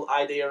 that little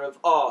idea of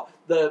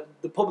the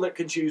public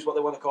can choose what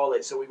they want to call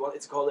it, so we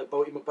wanted to call it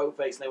Boaty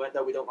McBoatface, and they went,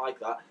 no, we don't like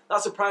that.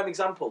 That's a prime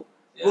example.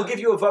 Yeah. We'll give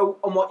you a vote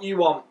on what you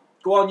want.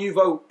 Go on, you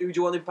vote. Who do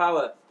you want in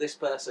power? This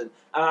person.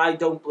 And I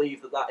don't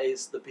believe that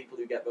is the people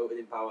who get voted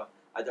in power.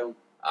 I don't.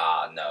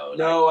 No.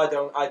 No, I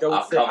don't. I don't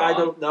Oh, think. come I on.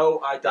 don't know.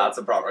 I don't. That's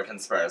a proper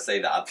conspiracy.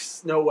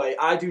 That's. No way.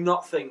 I do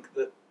not think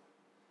that.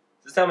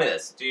 Just tell me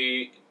this: do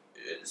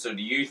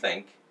you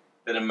think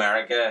that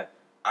America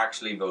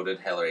actually voted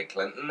Hillary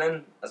Clinton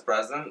in as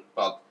president,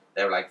 but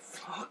they were like,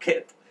 "Fuck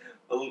it,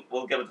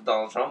 we'll give it to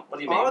Donald Trump"? What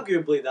do you mean?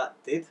 Arguably, that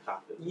did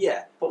happen.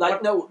 Yeah, But like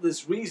what- no,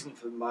 there's reason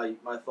for my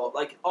thought.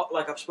 Like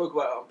I've spoken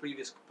about it on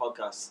previous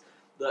podcasts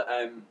that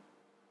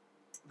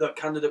the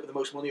candidate with the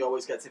most money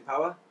always gets in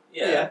power.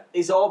 Yeah,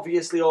 Is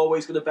obviously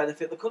always going to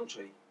benefit the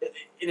country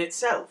in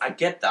itself. I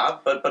get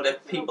that, but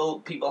if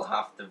people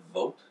have to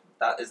vote,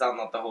 is that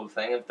not the whole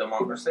thing of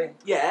democracy?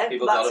 Yeah,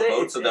 People that's got to it. vote,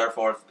 It's- so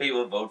therefore, if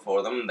people vote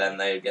for them, then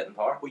they get in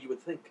power. Well, you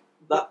would think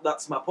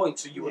that's my point.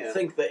 So you would Yeah.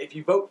 think that if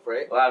you vote for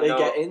it, Well, they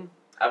get in.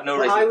 I have no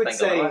But reason I to would think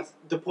say otherwise.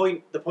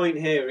 the point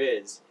here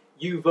is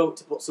you vote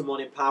to put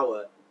someone in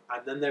power,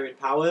 and then they're in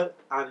power,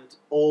 and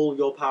all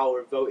your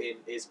power of voting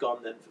is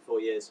gone then for 4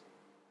 years.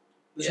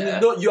 Yeah.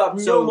 You have no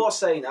So- more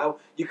say now.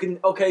 You can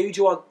who do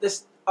you want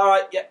this? All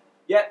right,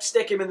 yeah,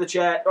 stick him in the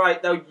chair.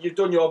 Right now, you've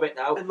done your bit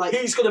now. And, like-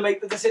 he's going to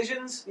make the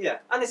decisions. Yeah,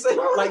 And it's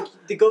like,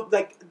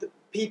 the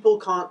people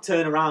can't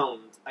turn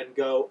around and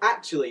go,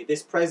 actually,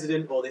 this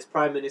president or this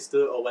prime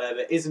minister or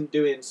whatever isn't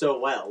doing so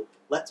well.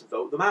 Let's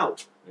vote them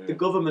out. The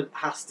government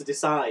has to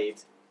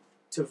decide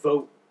to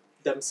vote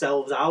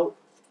themselves out.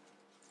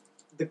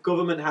 The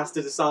government has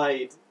to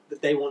decide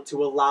that they want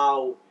to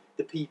allow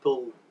the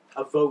people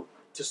a vote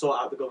to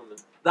sort out the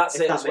government. That's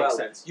If it that as makes well.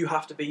 sense. You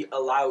have to be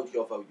allowed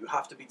your vote. You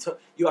have to be.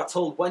 You are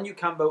told when you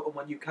can vote and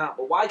when you can't.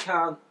 But why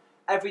can't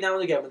every now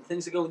and again when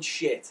things are going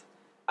shit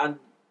and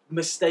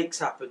mistakes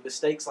happen,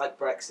 mistakes like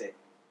Brexit,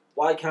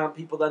 why can't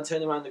people then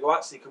turn around and go,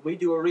 actually, can we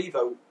do a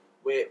revote?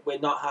 We're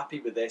not happy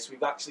with this.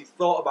 We've actually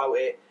thought about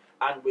it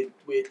and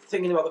we're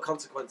thinking about the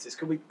consequences.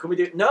 Can we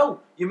do it?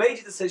 No, you made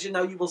your decision.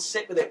 Now you will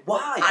sit with it.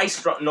 Why?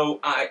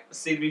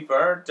 To be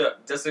fair,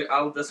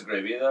 I'll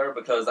disagree with you there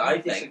because I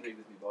You think disagree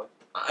with me, boy.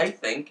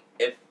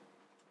 if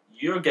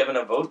you're given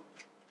a vote,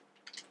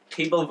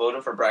 people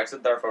voted for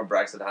Brexit, therefore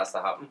Brexit has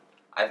to happen.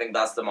 I think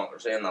that's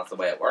democracy and that's the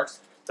way it works.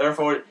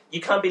 Therefore,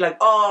 you can't be like,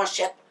 oh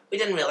shit, we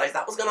didn't realise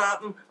that was going to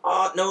happen.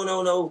 Oh,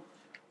 no.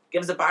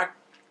 Give us it back.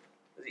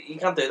 You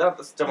can't do that.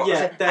 That's democracy.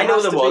 Yeah, there I know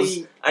has there to was.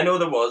 be- I know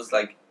there was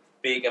like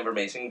fake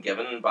information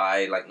given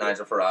by like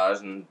Nigel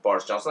Farage and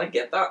Boris Johnson. I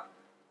get that.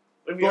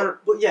 But if you're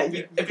There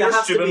you're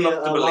has stupid be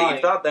enough to a believe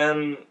line. that,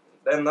 then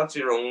that's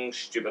your own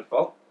stupid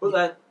fault. But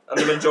then, And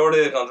the majority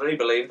of the country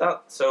believe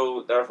that,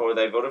 so therefore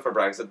they voted for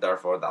Brexit.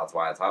 Therefore, that's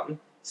why it's happened.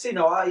 see,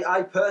 no,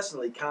 I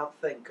personally can't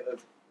think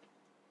of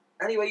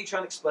any way you try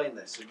and explain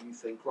this, and you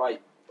think,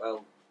 right,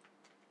 well,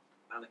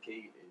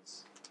 anarchy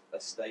is a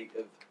state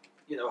of,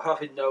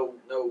 having no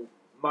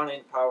man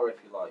in power, if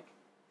you like,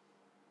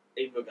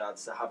 in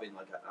regards to having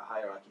like a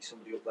hierarchy,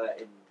 somebody up there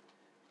in.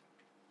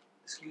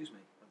 Excuse me,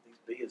 these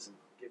beers and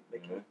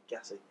making me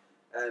gassy.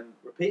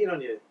 Repeating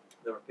on you.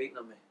 They're repeating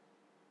on me.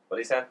 What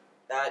do you say?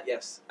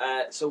 Yes.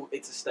 So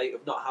it's a state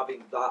of not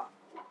having that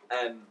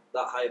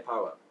higher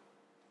power.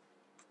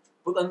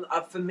 But then,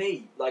 for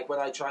me, like when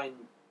I try and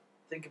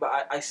think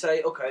about, I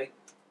say, okay,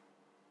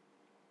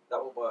 That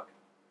won't work.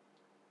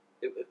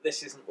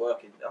 This isn't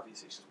working.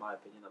 Obviously, it's just my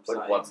opinion. I'm But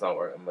saying what's not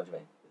working? What do you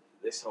mean?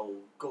 this whole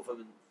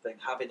government thing,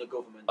 having a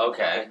government,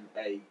 Okay. having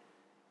a,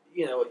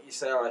 you know, you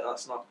say, all right,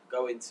 that's not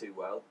going too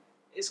well.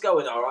 It's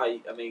going all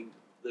right. I mean,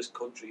 there's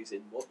countries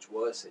in much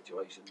worse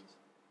situations.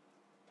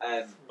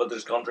 But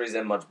there's countries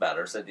in much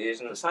better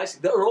situations. Precisely,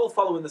 they're all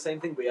following the same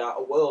thing. We are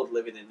a world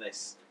living in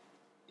this.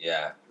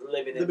 Yeah.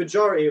 Living The in.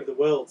 majority of the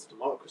world's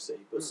democracy,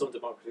 but some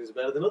democracies are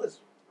better than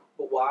others.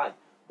 But why?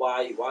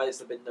 Why has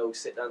there been no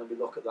sit down and we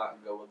look at that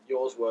and go, well,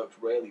 yours works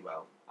really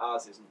well.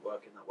 Ours isn't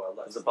working that well.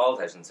 Because the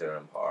politicians who are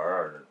in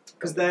power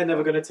Because they're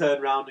never going to turn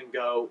around and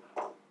go,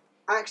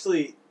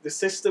 actually, the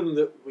system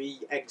that we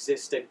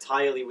exist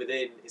entirely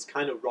within is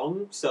kind of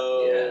wrong,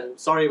 so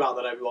sorry about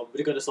that, everyone.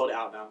 We're going to sort it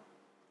out now.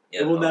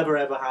 It will never,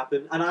 ever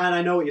happen. And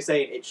I know what you're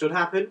saying. It should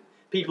happen.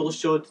 The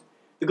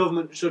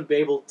government should be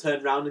able to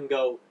turn around and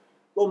go,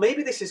 well,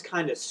 maybe this is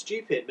kind of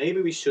stupid.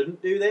 Maybe we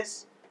shouldn't do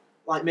this.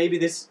 Like, maybe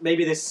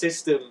this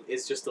system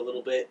is just a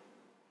little bit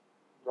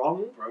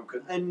wrong.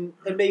 broken. And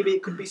maybe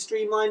it could be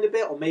streamlined a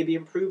bit or maybe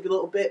improved a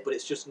little bit, but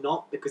it's just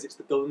not because it's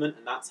the government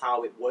and that's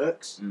how it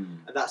works. And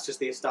that's just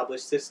the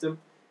established system.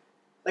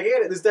 Like,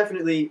 again,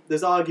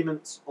 there's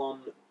arguments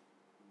on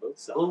both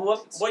sides.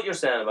 Well, what you're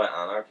saying about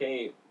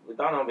anarchy, would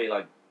that not be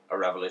like a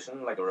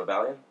revolution, like a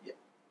rebellion? Yeah.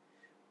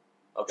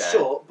 Okay.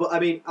 Sure, but I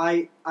mean,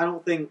 I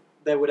don't think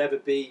there would ever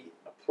be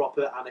a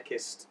proper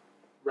anarchist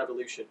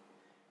revolution.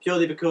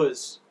 Purely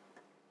because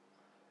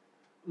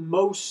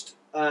most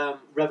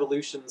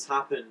revolutions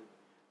happen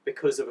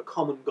because of a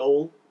common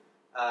goal,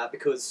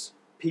 because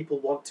people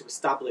want to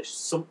establish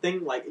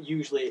something, like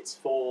usually it's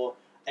for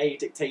a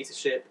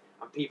dictatorship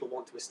and people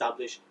want to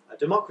establish a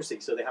democracy,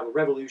 so they have a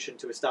revolution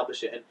to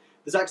establish it. And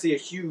there's actually a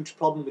huge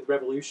problem with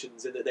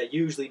revolutions in that they're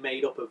usually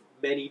made up of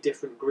many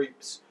different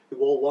groups who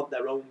all want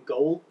their own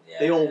goal. Yeah.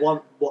 They all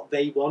want what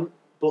they want,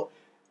 but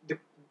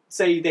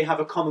say they have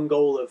a common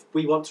goal of,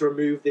 we want to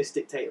remove this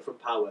dictator from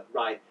power,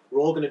 right, we're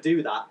all going to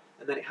do that,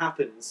 and then it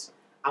happens,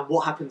 and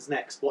what happens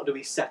next? What do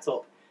we set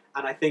up?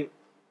 And I think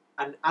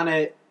an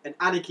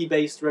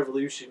anarchy-based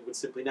revolution would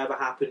simply never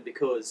happen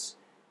because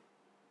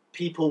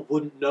people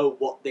wouldn't know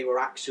what they were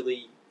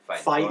actually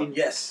fighting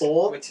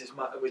for.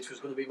 Which was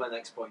going to be my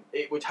next point.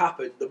 It would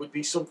happen, there would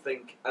be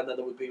something, and then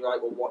there would be, right,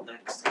 well, what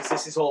next? Because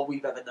this is all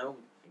we've ever known.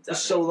 Exactly. For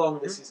so long,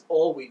 this is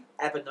all we've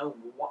ever known.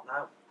 Well, what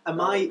now? And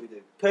What do we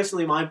do?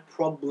 personally, my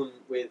problem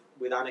with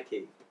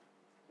anarchy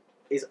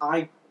is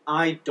I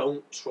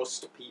don't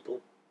trust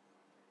people.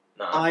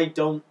 No. I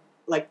don't,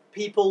 like,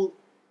 people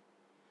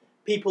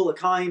are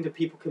kind and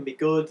people can be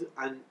good,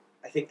 and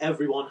I think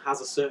everyone has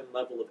a certain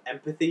level of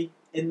empathy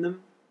in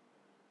them.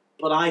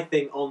 But I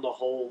think on the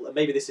whole, and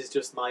maybe this is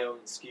just my own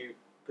skewed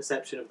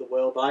perception of the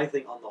world, but I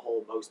think on the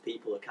whole most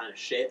people are kind of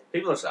shit.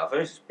 People are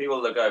selfish.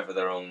 People look out for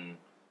their own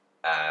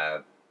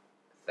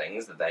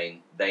things that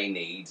they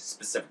need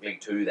specifically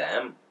to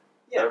them.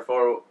 Yeah.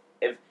 Therefore,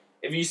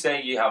 if you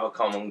say you have a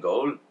common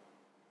goal,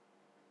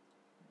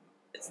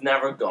 it's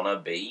never gonna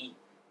be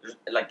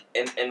like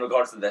in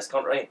regards to this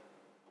country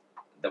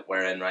that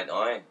we're in right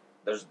now.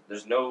 There's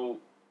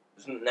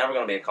never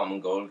gonna be a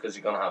common goal because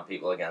you're gonna have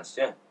people against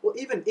you. Well,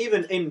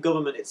 even in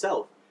government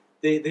itself,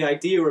 the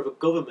idea of a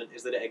government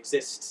is that it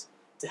exists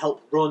to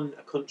help run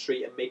a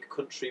country and make a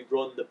country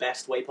run the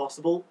best way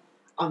possible.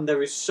 And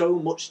there is so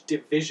much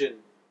division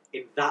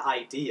in that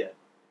idea.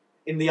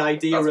 In the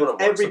idea That's what it of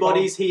works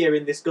everybody's here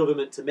in this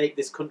government to make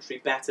this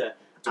country better.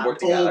 To And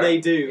work all together. they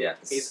do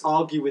Yes. is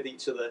argue with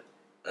each other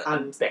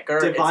and bicker.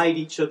 divide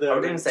each I other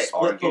wouldn't and say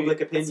split argue.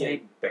 public I'd say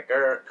opinion.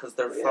 bicker because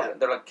they're Yeah.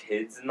 they're like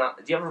kids and that.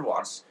 Do you ever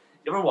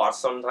watch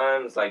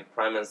sometimes like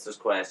Prime Minister's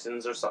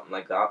Questions or something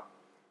like that,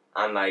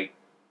 and like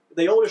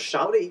They all just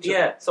shout at each other.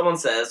 yeah, someone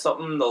says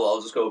something, they'll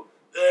all just go.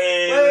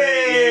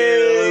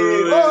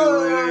 Hey!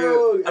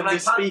 Whoa! I'm And like, the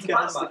speaker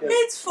has to go.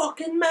 it's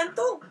fucking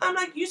mental. I'm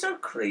like, you are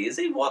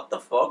crazy. What the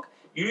fuck?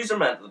 You are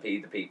meant to be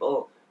the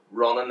people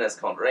running this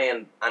country,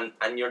 and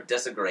you're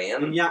disagreeing.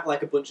 And you act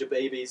like a bunch of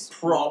babies.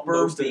 Proper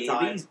most of the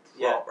time. babies.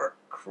 Yeah. Proper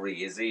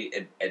crazy.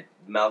 It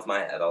melts my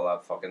head. All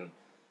that fucking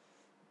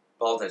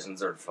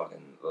politicians are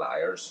fucking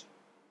liars.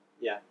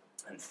 Yeah.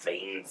 And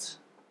fiends.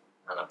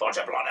 And a bunch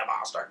of bloody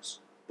bastards.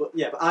 But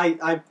yeah, but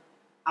I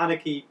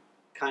anarchy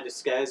kind of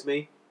scares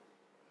me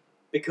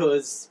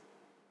because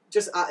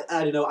just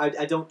I don't know,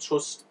 I don't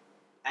trust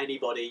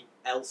anybody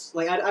else.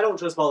 Like I don't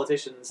trust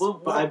politicians,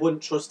 but I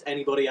wouldn't trust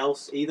anybody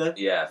else either.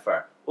 Yeah,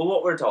 fair. Well,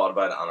 what we're taught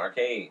about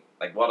anarchy,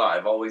 like what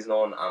I've always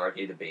known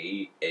anarchy to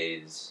be,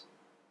 is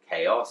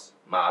chaos,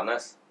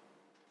 madness.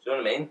 Do you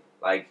know what I mean?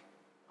 Like,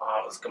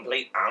 oh, it was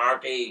complete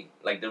anarchy.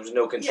 Like there was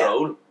no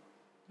control. Yeah.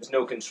 There's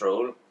no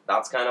control.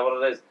 That's kind of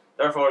what it is.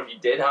 Therefore, if you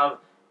did have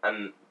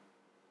an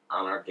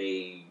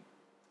anarchy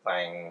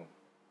thing,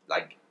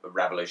 like a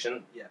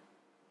revolution, yeah,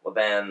 well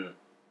then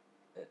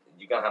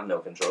you're gonna have no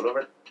control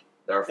over it.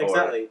 Therefore,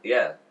 exactly.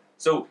 Yeah.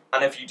 So,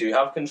 and if you do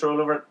have control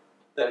over it,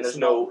 then there's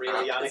no not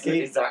really anarchy.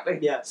 Exactly.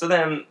 Yeah. So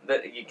then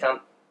you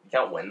can't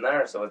win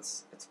there. So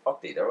it's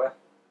fucked either way.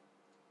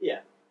 Yeah,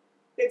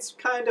 it's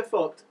kind of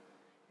fucked.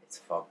 It's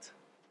fucked.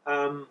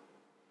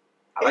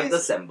 I like the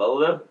symbol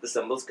though. The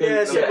symbol's cool.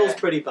 Yeah, The- symbol's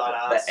pretty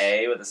badass. The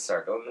A with a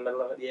circle in the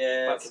middle of it.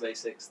 Yeah, Back to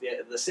basics.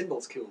 Yeah, the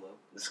symbol's cool though.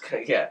 It's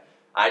kind of- yeah.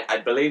 I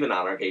believe in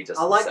anarchy just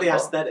I like the symbol.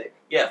 aesthetic.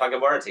 Yeah, if I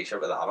could wear a t-shirt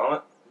with that on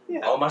it. Yeah.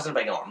 Oh, imagine a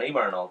big army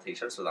wearing all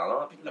t-shirts with that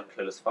on it. It'd look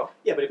cool as fuck.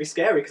 Yeah, but it'd be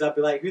scary because I'd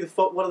be like, who the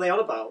fuck? What are they on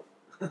about?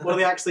 What are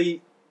they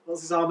actually?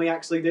 What's this army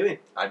actually doing?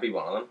 I'd be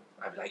one of them.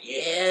 I'd be like,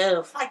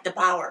 yeah, fight the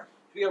power.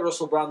 If we get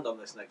Russell Brand on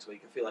this next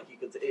week, I feel like you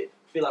could. I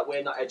feel like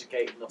we're not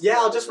educated enough. Yeah, to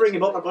I'll just ring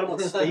him up. I've got him on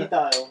speed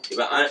dial. Yeah,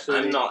 but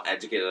I'm not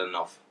educated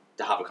enough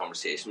to have a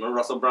conversation with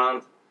Russell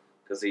Brand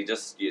because he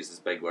just uses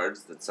big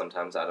words that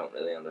sometimes I don't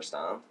really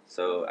understand.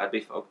 So I'd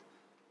be fucked.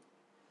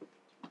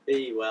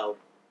 Be well.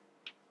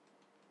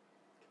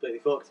 Completely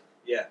fucked.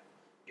 Yeah,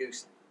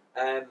 goose.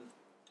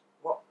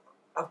 What?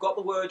 I've got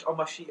the word on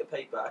my sheet of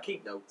paper. I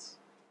keep notes,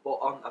 but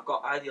I've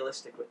got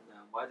idealistic written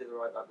down. Why did I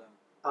write that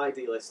down?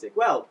 Idealistic.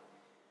 Well,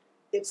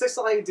 it's this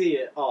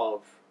idea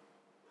of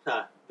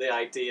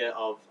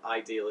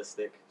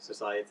idealistic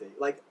society.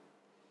 Like,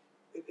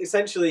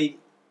 essentially,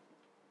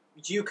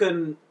 you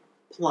can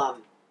plan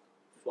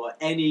for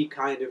any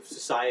kind of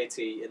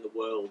society in the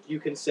world. You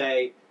can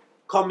say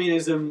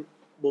communism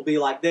will be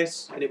like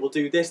this, and it will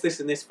do this, this,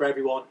 and this for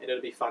everyone, and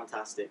it'll be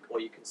fantastic. Or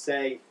you can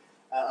say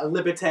a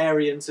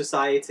libertarian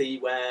society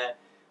where,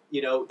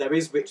 you know, there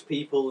is rich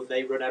people and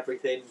they run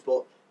everything,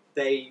 but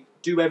they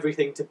do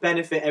everything to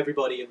benefit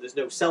everybody, and there's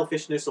no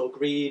selfishness or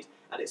greed,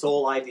 and it's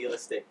all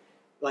idealistic.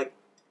 Like,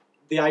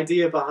 the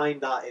idea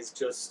behind that is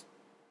just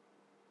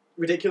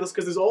ridiculous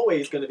because there's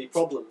always going to be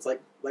problems.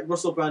 Like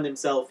Russell Brand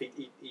himself,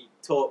 he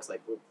talks,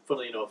 like,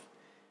 funnily enough,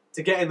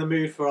 to get in the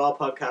mood for our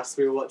podcast,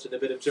 we were watching a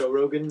bit of Joe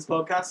Rogan's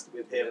podcast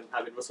with him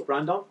having Russell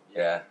Brand on.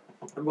 Yeah.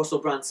 And Russell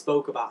Brand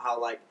spoke about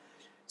how, like,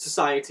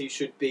 society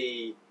should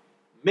be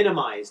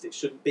minimized. It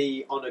shouldn't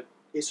be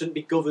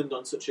governed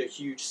on such a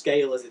huge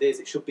scale as it is.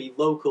 It should be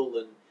local,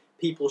 and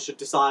people should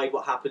decide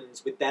what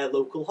happens with their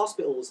local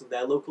hospitals and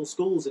their local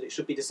schools, and it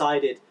should be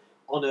decided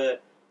on a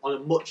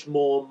much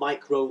more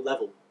micro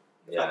level.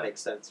 If that makes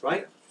sense,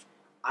 right?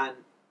 And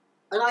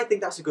I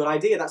think that's a good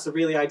idea. That's a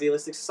really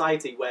idealistic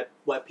society where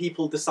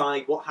people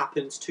decide what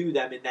happens to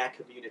them in their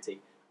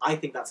community. I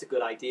think that's a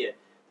good idea.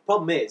 The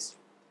problem is,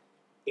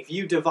 if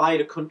you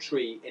divide a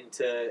country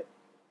into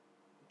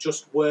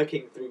just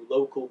working through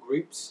local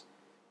groups,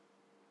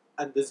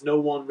 and there's no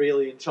one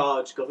really in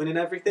charge governing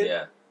everything,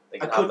 Yeah. They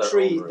a can have their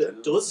country own that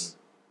rules does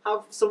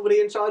have somebody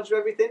in charge of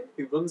everything,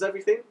 who runs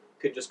everything,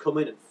 could just come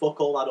in and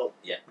fuck all that up.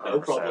 Yeah, No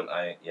 100%. problem.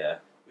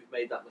 We've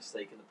made that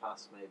mistake in the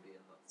past, maybe,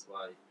 and that's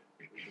why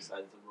we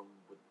decided to run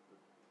with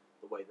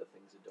the way that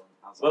things are done.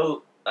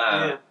 Well,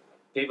 Yeah.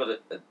 people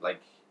that,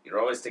 like, you're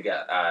always to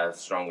get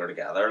stronger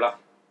together, like.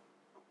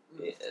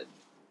 What is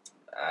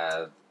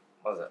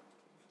it?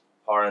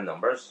 Power in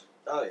numbers.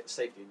 Oh, yeah,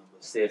 safety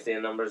numbers. Safety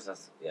in numbers.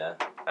 That's yeah.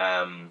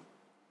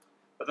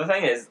 But the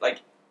thing is,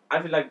 like,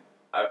 I feel like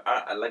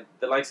I like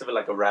the likes of it,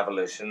 like a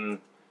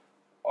revolution,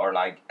 or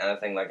like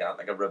anything like that,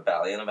 like a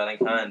rebellion of any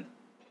kind.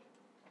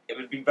 It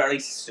would be very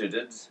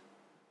suited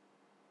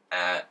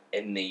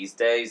in these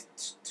days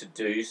to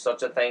do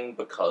such a thing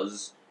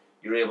because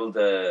you're able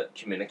to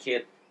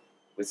communicate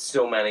with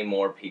so many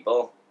more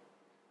people.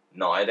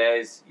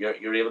 Nowadays,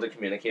 you're able to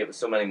communicate with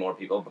so many more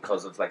people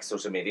because of like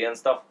social media and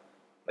stuff,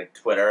 like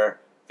Twitter,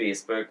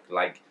 Facebook,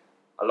 like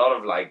a lot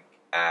of like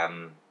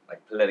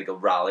political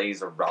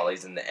rallies or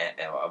rallies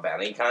of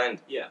any kind,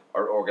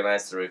 are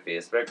organized through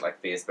Facebook,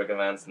 like Facebook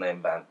events, and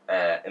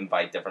they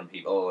invite different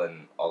people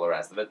and all the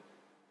rest of it.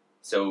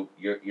 So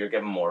you're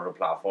given more of a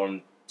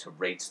platform to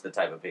reach the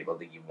type of people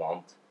that you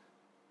want,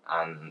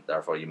 and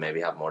therefore you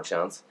maybe have more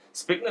chance.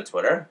 Speaking of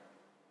Twitter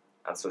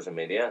and social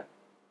media,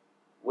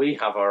 we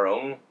have our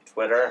own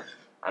Twitter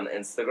and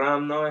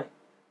Instagram now.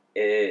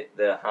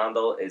 The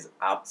handle is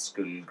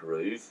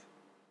 @SchoolGroove.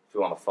 If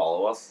you want to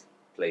follow us,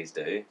 please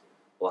do.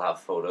 We'll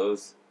have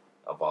photos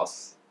of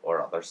us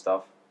or other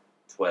stuff.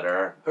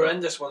 Twitter.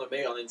 Horrendous one of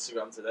me on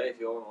Instagram today, if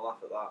you want to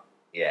laugh at that.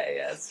 Yeah,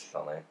 it's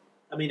funny.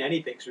 I mean,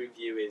 any picture of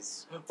you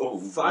is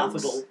Ooh,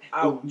 laughable.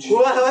 Ouch.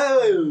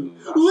 Whoa!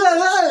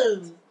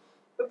 Whoa!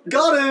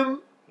 Got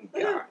him!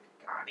 God.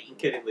 I'm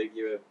kidding, Luke.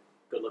 You're a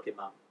good-looking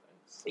man.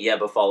 Yeah,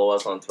 but follow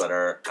us on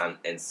Twitter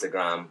and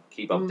Instagram.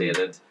 Keep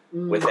updated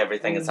with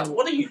everything and stuff.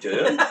 What are you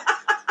doing?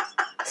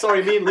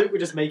 Sorry, me and Luke were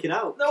just making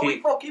out. No, we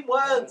fucking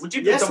weren't. Would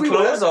you put Yes, some we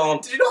clothes were. on?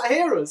 Did you not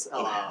hear us?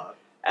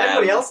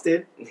 Everybody else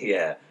did.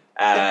 Yeah.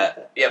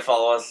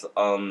 Follow us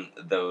on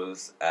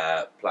those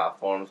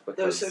platforms Those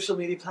because social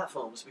media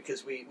platforms,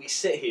 because we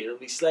sit here and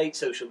we slate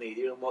social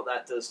media and what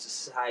that does to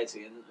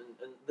society and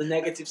the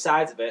negative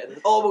sides of it,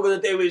 and all we're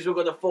going to do is we're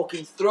going to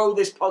fucking throw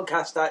this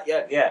podcast at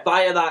you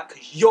via that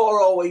because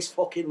you're always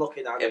fucking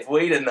looking at it. if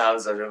we didn't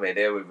have social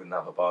media, we wouldn't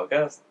have a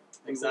podcast.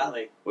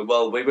 Exactly. We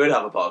would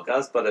have a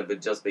podcast, but it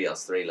would just be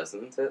us three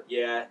listening to it.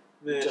 Yeah.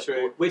 Yeah,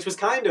 true. Which was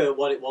kind of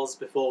what it was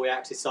before we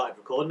actually started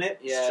recording it.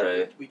 Yeah,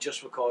 true. we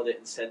just record it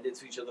and send it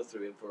to each other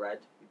through infrared.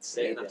 We'd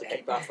sit and have to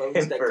keep our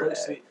phones dead Infrared.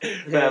 close to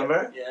it.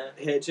 Remember? Yeah.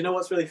 Hey, do you know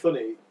what's really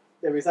funny?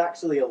 There is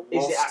actually a Is it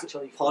lost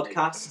actually funny?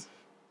 podcast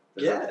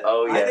Yeah.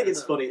 Oh, yeah. I think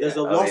it's funny. There's a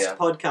Oh, Lost yeah.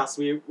 podcast.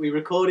 We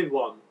recorded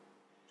one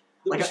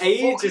It like was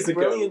ages fucking ago.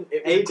 brilliant.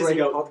 It was a Ages great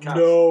ago. podcast.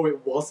 No,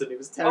 it wasn't. It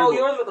was terrible. Oh,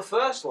 you're on about the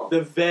first one.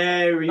 The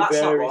very, That's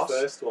not very Lost.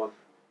 first one.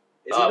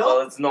 Is Oh, it not?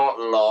 well, it's not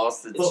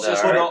lost. It's It's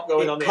just there. not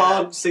going on it the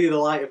can't air. see the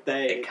light of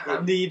day. It It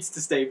can't. needs to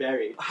stay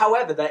buried.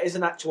 However, there is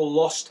an actual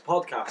Lost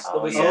podcast. Oh,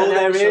 There was yeah. an Oh,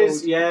 there episode,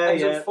 is. Yeah,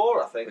 episode yeah.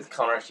 4, I think, With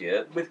Connor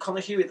Hewitt. with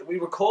Connor Hewitt that we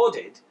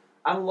recorded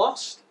and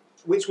lost.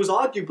 Which was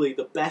arguably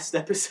the best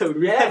episode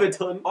we've Yeah. ever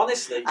done.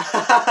 Honestly,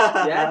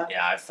 yeah.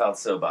 Yeah, I felt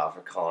so bad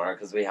for Connor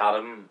because we had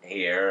him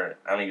here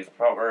and he was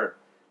proper.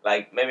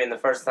 Like, maybe in the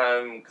first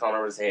time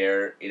Connor was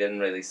here, he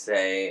didn't really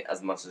say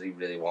as much as he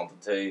really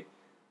wanted to.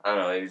 I don't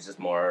know, he was just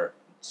more.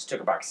 Just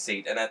took a back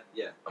seat in it.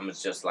 Yeah. And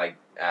was just like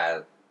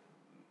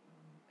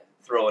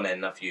throwing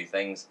in a few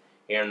things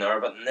here and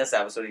there. But in this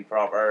episode, he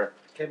proper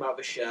came out of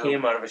the shell.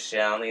 came out of his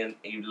shell and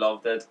he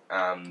loved it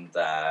and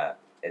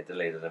it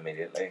deleted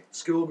immediately.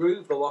 School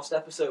Groove, the Lost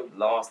episode.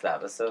 Lost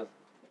episode.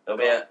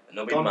 Nobody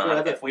Gone mad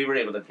forever. if we were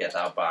able to get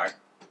that back.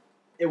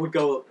 It would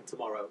go up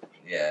tomorrow.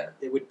 Yeah.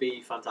 It would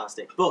be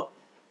fantastic. But,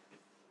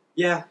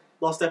 yeah,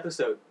 lost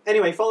episode.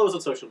 Anyway, follow us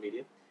on social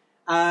media.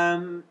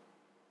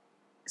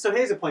 So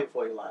here's a point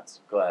for you, lads.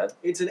 Go ahead.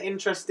 It's an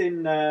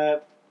interesting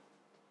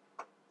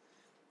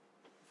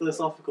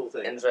philosophical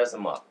thing.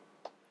 Interesting what?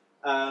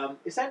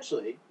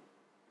 Essentially,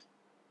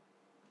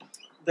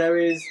 there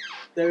is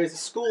a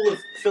school of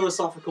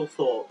philosophical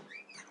thought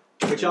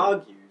which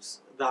argues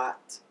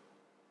that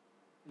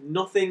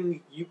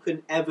nothing you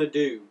can ever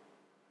do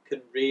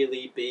can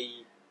really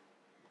be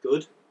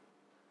good.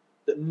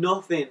 That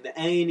nothing that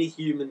any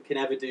human can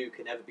ever do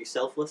can ever be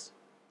selfless.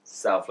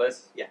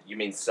 Selfless? Yeah. You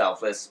mean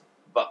selfless,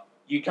 but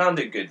you can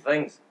do good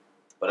things,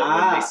 but it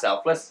wouldn't be Ah.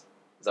 selfless.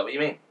 Is that what you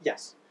mean?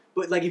 Yes.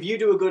 But, like, if you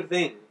do a good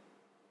thing,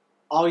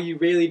 are you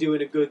really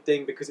doing a good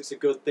thing because it's a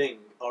good thing?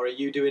 Or are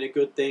you doing a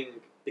good thing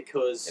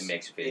because It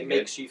makes you feel it good.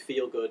 makes you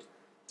feel good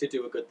to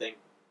do a good thing?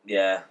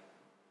 Yeah.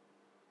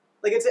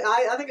 Like,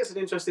 I think it's an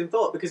interesting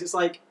thought because it's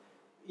like,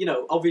 you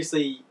know,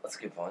 obviously, That's a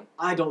good point.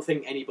 I don't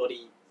think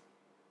anybody...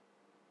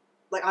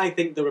 Like, I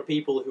think there are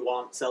people who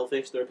aren't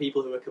selfish. There are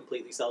people who are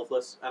completely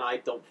selfless. And I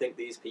don't think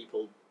these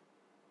people...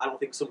 I don't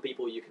think some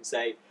people you can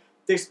say,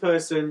 this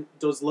person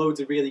does loads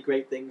of really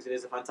great things and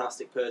is a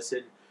fantastic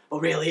person, but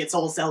really it's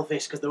all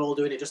selfish because they're all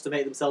doing it just to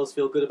make themselves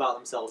feel good about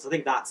themselves. I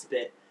think that's a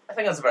bit... I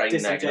think that's a very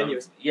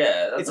Disingenuous. negative.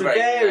 Yeah, that's It's a a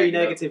very negative.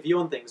 negative view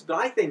on things. But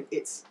I think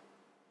it's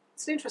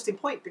an interesting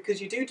point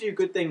because you do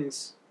good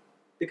things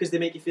because they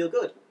make you feel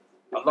good.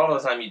 A lot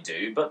of the time you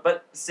do,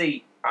 but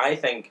see, I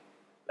think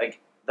like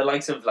the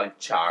likes of like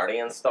charity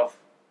and stuff.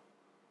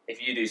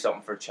 If you do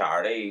something for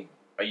charity,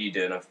 are you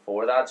doing it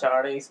for that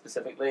charity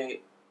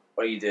specifically,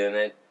 or are you doing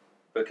it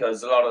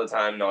because a lot of the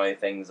time now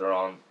things are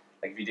on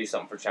like if you do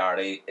something for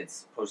charity,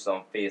 it's posted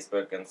on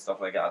Facebook and stuff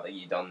like that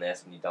you done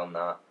this and you done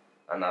that,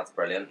 and that's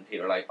brilliant. And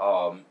people are like,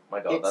 oh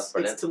my god, that's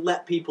brilliant. It's to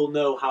let people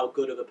know how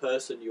good of a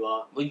person you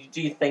are. Well,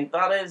 do you think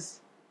that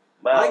is?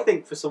 Well, I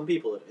think for some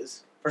people it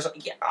is. for some,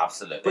 yeah,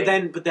 absolutely.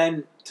 But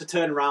then to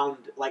turn around,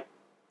 like,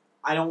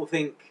 I don't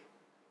think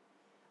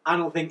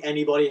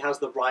anybody has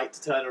the right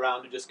to turn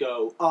around and just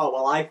go, oh,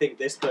 well, I think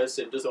this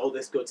person does all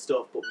this good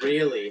stuff, but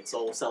really it's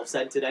all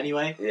self-centered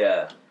anyway.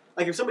 Yeah.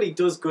 Like, if somebody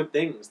does good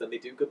things, then they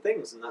do good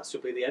things, and that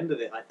should be the end of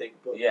it, I think.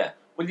 But Yeah.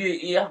 Well,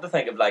 you have to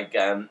think of, like,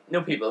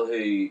 people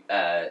who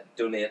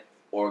donate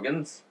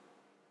organs.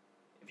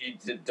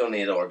 If you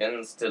donate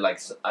organs to, like,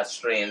 a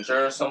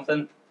stranger or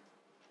something,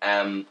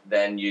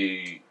 then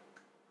you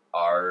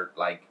are,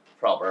 like, a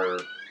proper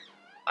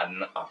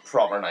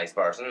nice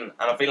person. And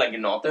I feel like you're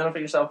not doing it for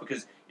yourself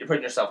because you're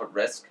putting yourself at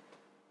risk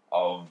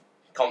of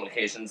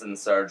complications in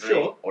surgery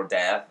Sure. or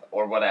death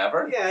or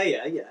whatever.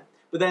 Yeah.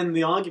 But then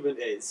the argument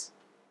is,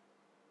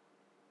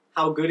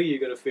 how good are you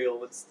going to feel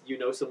once you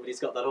know somebody's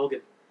got that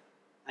organ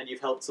and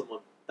you've helped someone?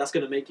 That's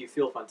going to make you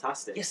feel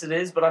fantastic. Yes, it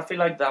is, but I feel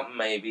like that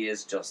maybe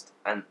is just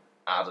an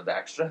added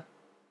extra.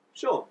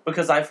 Sure.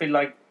 Because I feel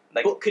like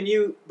But can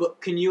you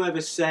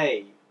ever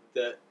say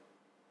that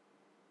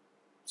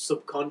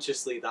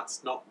subconsciously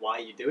that's not why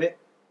you do it?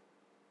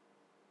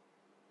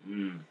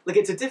 Like,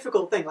 it's a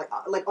difficult thing.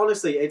 Like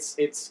honestly, it's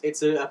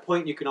a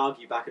point you can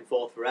argue back and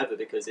forth forever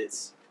because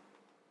it's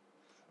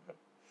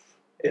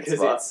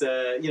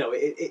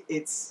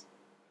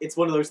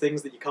one of those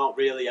things that you can't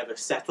really ever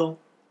settle.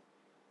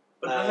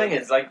 But the thing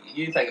is, like,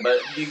 you think about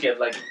it, if you give,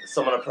 like,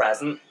 someone a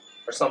present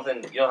or something,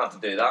 you don't have to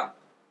do that.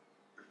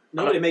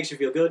 No, but it makes you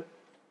feel good.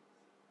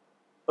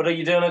 But are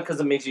you doing it because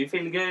it makes you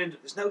feel good?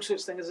 There's no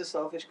such thing as a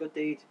selfish good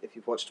deed. If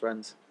you've watched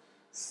Friends,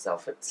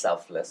 Selfless.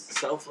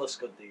 selfless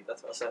good deed.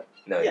 That's what I said.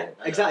 No, Yeah,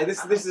 exactly.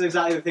 This is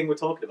exactly the thing we're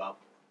talking about.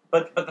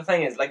 But the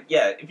thing is, like,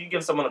 yeah, if you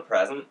give someone a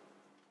present,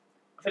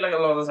 I feel like a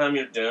lot of the time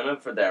you're doing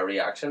it for their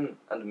reaction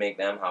and to make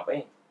them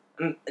happy.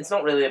 And it's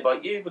not really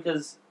about you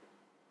because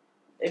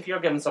if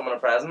you're giving someone a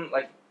present,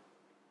 like,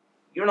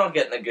 you're not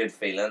getting a good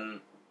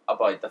feeling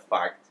about the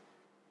fact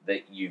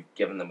that you've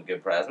given them a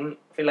good present.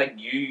 I feel like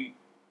you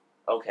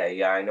Okay,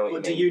 yeah, I know what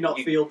But you do mean. you not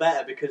feel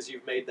better because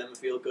you've made them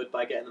feel good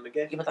by getting them a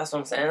gift? Yeah, but that's what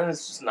I'm saying.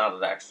 It's just not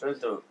an extra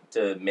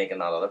to making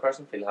that other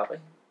person feel happy.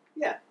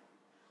 Yeah.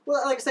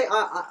 Well, like I say,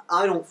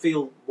 I don't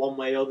feel one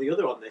way or the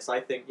other on this. I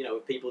think,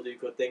 if people do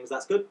good things,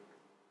 that's good.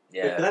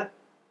 Good for Yeah. them.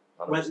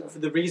 When, 100%. for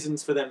the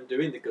reasons for them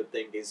doing the good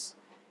thing is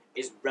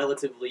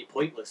relatively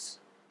pointless,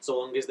 so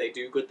long as they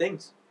do good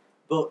things.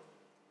 But,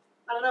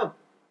 I don't know.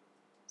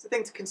 It's a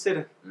thing to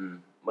consider.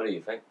 What do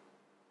you think?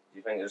 Do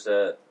you think there's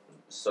a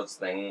such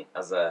thing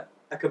as a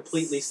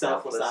completely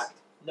selfless act.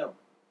 No,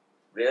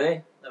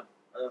 really? I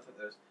don't think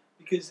there is,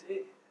 because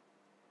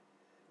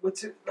we're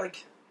too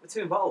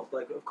involved.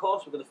 Like, of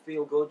course, we're going to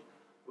feel good.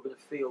 We're going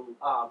to feel.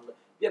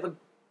 You ever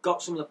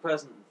got someone a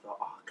present and thought,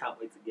 "Oh, I can't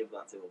wait to give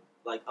that to them."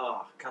 Like,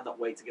 "Oh, I cannot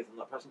wait to give them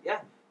that present."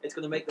 Yeah, it's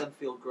going to make them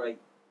feel great,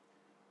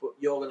 but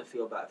you're going to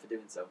feel better for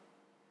doing so.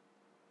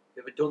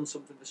 You ever done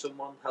something for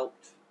someone,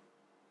 helped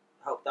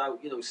out,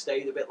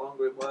 stayed a bit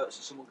longer in work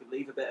so someone could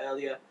leave a bit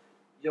earlier?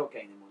 You're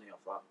gaining money off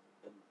that,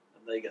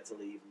 and they get to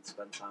leave and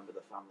spend time with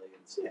their family.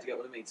 And do you get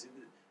what I mean? So,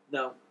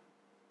 no.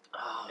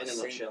 In a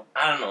nutshell.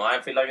 I don't know. I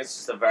feel like it's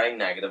just a very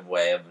negative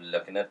way of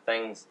looking at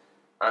things,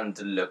 and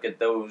to look at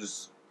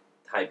those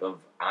type of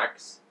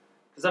acts,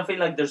 because I feel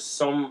like there's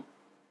some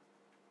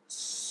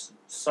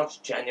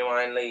such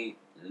genuinely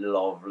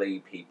lovely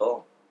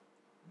people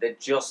that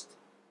just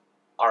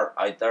are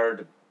out there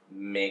to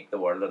make the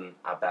world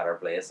a better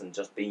place and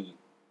just be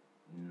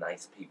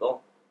nice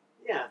people.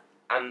 Yeah.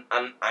 And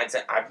I'd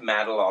say I've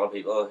met a lot of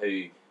people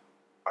who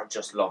are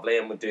just lovely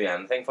and would do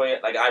anything for you.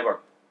 Like,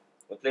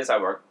 the place I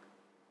work,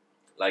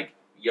 like,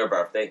 your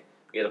birthday,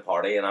 we had a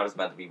party and I was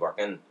meant to be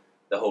working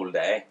the whole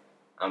day.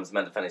 I was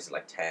meant to finish at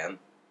like 10,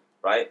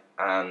 right?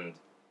 And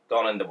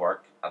gone into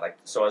work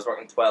so I was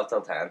working 12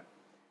 till 10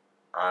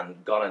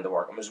 and gone into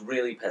work and was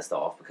really pissed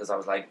off because I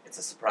was like, it's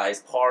a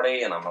surprise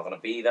party and I'm not going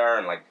to be there,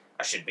 and like,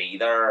 I should be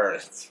there.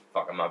 It's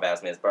fucking my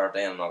best mate's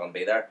birthday and I'm not going to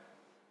be there.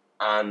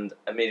 And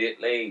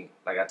immediately,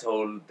 like, I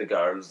told the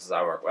girls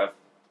I work with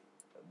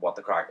what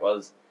the crack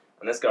was.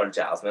 And this girl,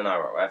 Jasmine, I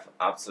work with,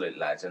 absolute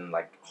legend,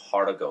 like,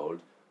 heart of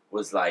gold,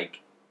 was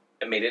like,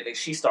 immediately,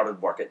 she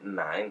started work at 9.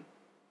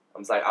 I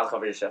was like, I'll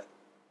cover your shift.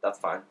 That's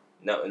fine.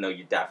 No,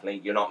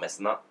 you're not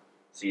missing that.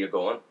 So you're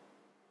going.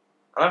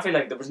 And I feel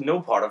like there was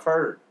no part of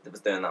her that was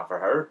doing that for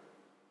her.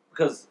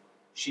 Because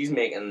she's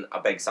making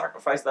a big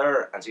sacrifice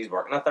there and she's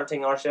working a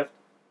 13-hour shift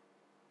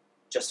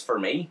just for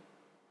me.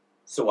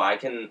 So I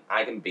can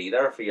be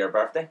there for your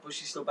birthday. But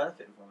she's still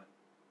benefiting from it.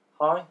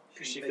 How?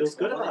 Because she feels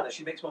good about it.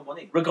 She makes more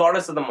money.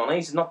 Regardless of the money,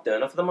 she's not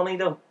doing it for the money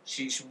though.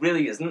 She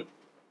really isn't.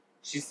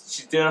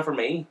 She's doing it for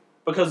me.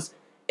 Because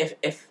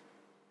if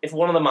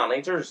one of the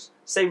managers,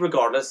 say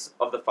regardless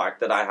of the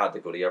fact that I had to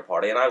go to your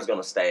party and I was going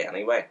to stay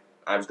anyway,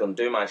 I was going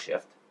to do my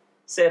shift,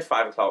 say at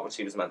 5 o'clock when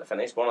she was meant to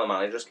finish, one of the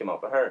managers came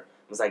up with her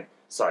and was like,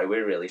 sorry,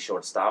 we're really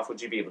short staffed,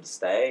 would you be able to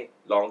stay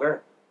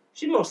longer?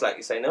 She'd most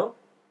likely say no.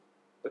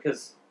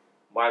 Because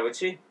why would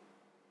she?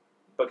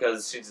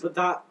 Because she's... But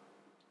that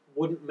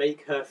wouldn't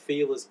make her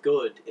feel as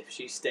good if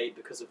she stayed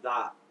because of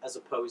that, as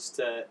opposed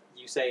to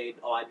you saying,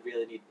 "Oh, I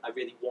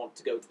really want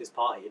to go to this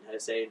party," and her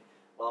saying,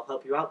 "Well, I'll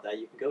help you out there.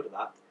 You can go to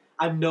that."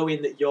 And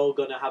knowing that you're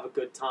gonna have a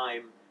good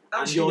time,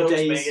 and and she your knows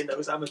days, me and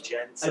knows I'm a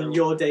gent, so. and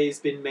your day's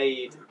been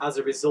made as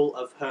a result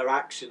of her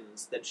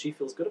actions, then she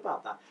feels good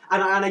about that.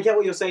 And I get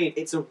what you're saying.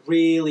 It's a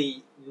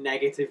really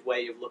negative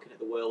way of looking at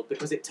the world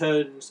because it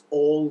turns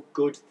all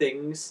good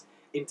things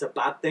into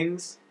bad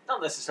things.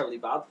 Not necessarily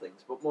bad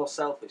things, but more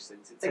selfish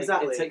things.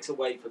 Exactly. It takes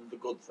away from the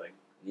good thing.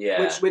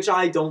 Yeah. Which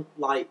I don't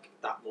like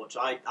that much.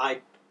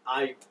 I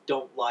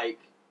don't like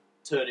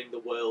turning the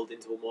world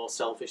into a more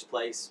selfish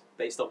place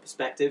based on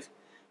perspective.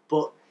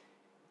 But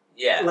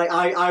yeah, like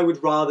I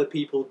would rather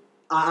people.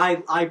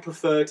 I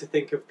prefer to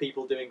think of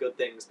people doing good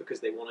things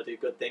because they want to do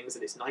good things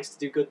and it's nice to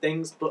do good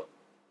things. But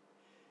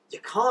you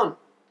can't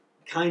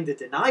kind of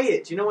deny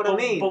it. Do you know what I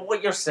mean? But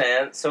what you're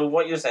saying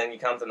you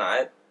can't deny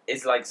it,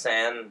 is like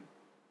saying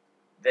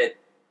that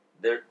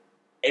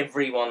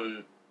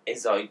everyone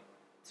is out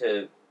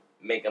to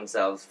make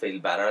themselves feel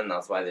better and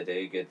that's why they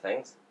do good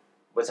things,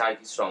 which I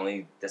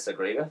strongly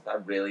disagree with. I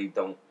really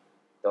don't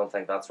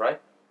think that's right.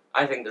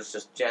 I think there's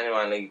just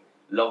genuinely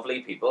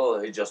lovely people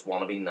who just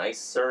want to be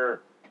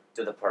nicer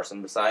to the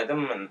person beside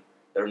them and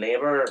their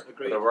neighbour,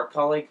 or their work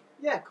colleague.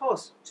 Yeah, of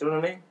course. Do you know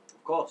what I mean?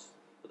 Of course.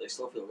 But they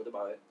still feel good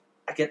about it.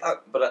 I get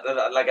that, but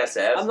like I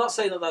said... I'm not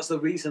saying that that's the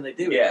reason they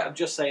do it. I'm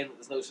just saying that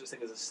there's no such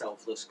thing as a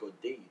selfless good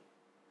deed.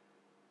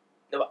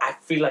 No, I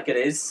feel like it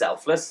is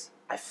selfless.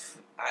 I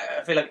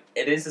feel like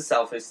it is a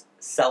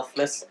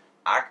selfless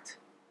act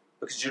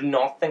because you're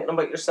not thinking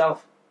about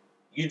yourself.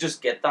 You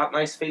just get that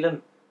nice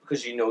feeling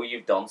because you know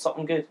you've done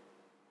something good.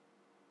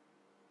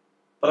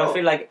 But I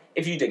feel like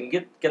if you didn't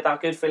get that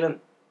good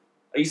feeling,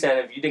 are you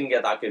saying if you didn't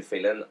get that good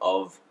feeling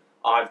of,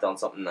 oh, I've done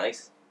something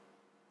nice,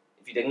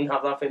 if you didn't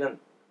have that feeling,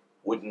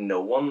 would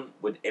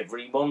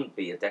everyone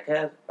be a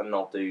dickhead and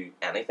not do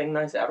anything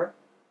nice ever?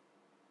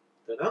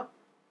 Don't know.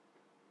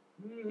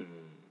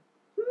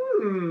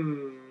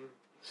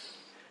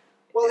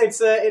 Well,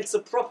 it's a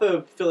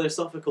proper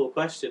philosophical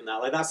question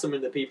now. Like, that's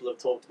something that people have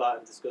talked about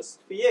and discussed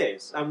for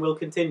years, and will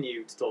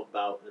continue to talk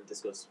about and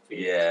discuss for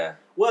years. Yeah.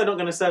 We're not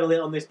going to settle it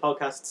on this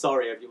podcast.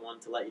 Sorry, everyone,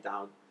 to let you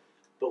down.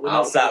 But we're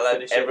I'll not gonna settle it.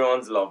 finish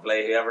Everyone's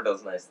lovely. Whoever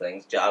does nice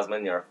things.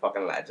 Jasmine, you're a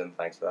fucking legend.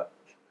 Thanks for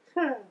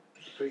that.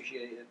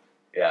 Appreciate it.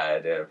 Yeah, I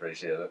do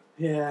appreciate it.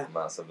 Yeah.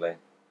 Massively.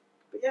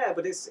 But yeah,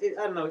 but I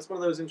don't know, it's one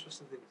of those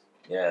interesting things.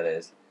 Yeah, it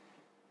is.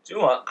 Do you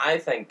know what? I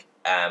think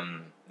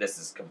this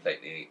is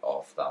completely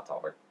off that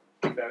topic.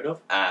 Fair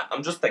enough.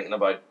 I'm just thinking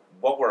about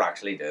what we're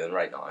actually doing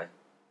right now.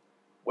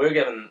 We're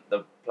given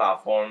the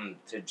platform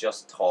to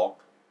just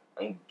talk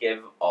and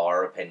give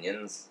our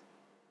opinions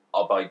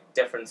about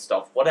different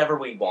stuff. Whatever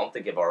we want to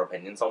give our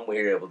opinions on,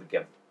 we're able to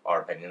give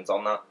our opinions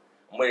on that.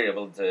 And we're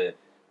able to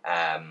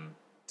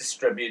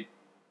distribute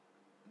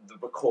the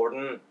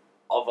recording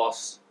of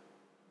us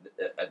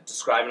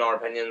describing our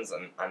opinions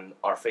and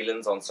our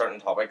feelings on certain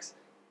topics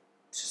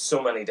to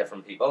so many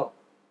different people.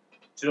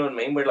 Do you know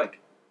what I mean? We're like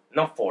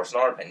not forcing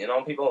our opinion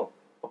on people,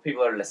 but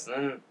people are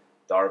listening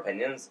to our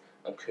opinions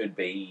and could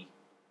be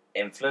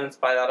influenced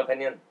by that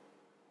opinion.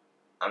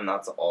 And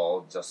that's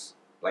all just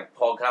like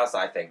podcasts.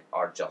 I think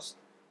are just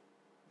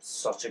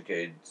such a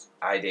good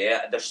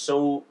idea. They're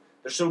so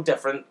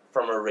different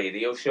from a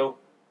radio show.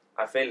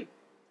 I feel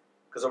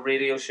because a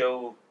radio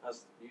show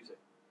Has music.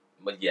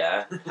 but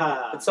yeah,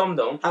 but some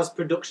don't. Has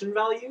production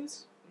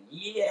values?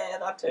 Yeah,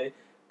 that too.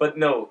 But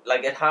no,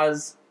 like it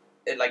has,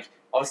 it like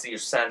obviously you're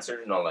censored,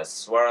 you're not allowed to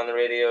swear on the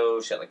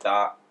radio, shit like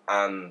that,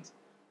 and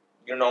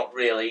you're not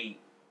really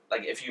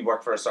like if you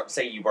work for a certain,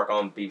 say you work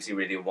on BBC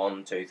Radio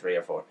 1, 2, 3,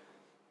 or 4,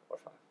 or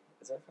 5.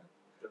 Is there 5?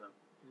 Don't know.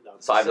 No.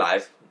 5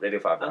 Live, Radio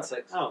 5 Live, And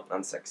 6. Oh.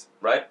 and 6,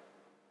 right?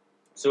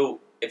 So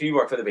if you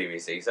work for the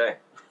BBC, say,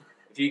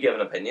 if you give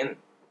an opinion,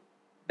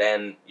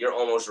 then you're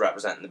almost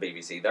representing the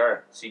BBC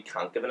there, so you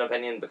can't give an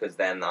opinion because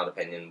then that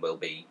opinion will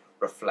be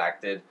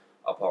reflected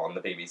upon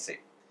the BBC.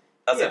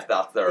 As Yeah. if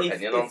that's their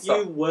opinion on If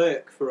stuff. you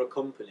work for a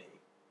company,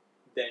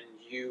 then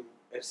you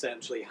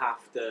essentially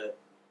have to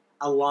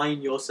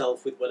align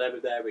yourself with whatever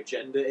their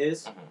agenda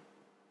is, Mhm.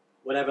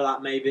 whatever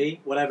that may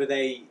be, whatever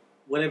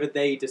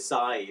they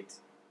decide,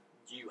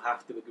 you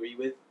have to agree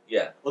with.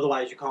 Yeah,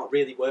 Otherwise, you can't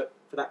really work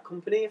for that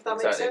company, if that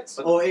makes Exactly. sense.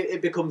 But- Or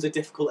it becomes a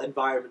difficult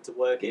environment to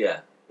work in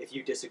yeah. if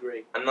you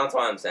disagree. And that's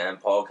why I'm saying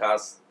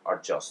podcasts are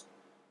just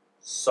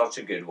such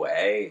a good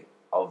way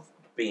of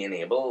being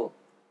able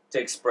to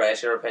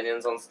express your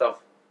opinions on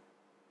stuff.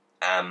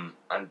 And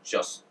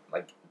just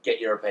like get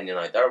your opinion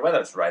out there, whether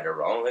it's right or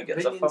wrong, who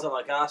gives a Opinions fuck? are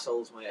like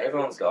assholes, mate.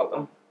 Everyone's got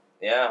them.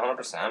 Yeah,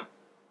 100%.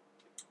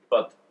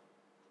 But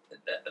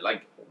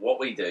like what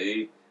we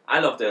do, I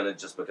love doing it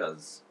just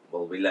because,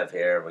 well, we live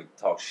here, we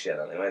talk shit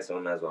anyway, so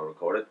we may as well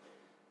record it.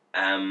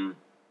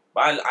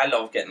 But I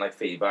love getting like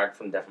feedback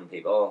from different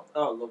people.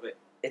 Oh, love it.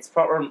 It's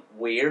proper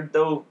weird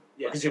though,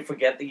 Yes. because you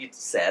forget that you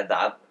said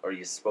that, or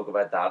you spoke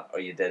about that, or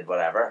you did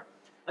whatever.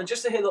 And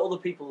just to hear that other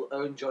people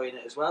are enjoying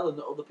it as well, and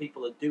that other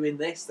people are doing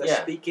this, they're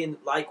Yeah. speaking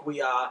like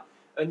we are.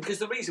 And because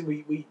the reason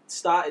we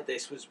started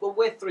this was, well,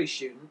 we're 3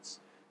 students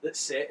that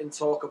sit and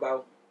talk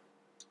about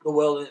the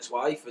world and its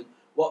wife and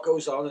what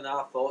goes on and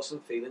our thoughts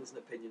and feelings and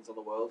opinions on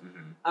the world.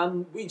 Mm-hmm.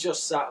 And we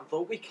just sat and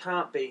thought, we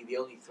can't be the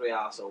only 3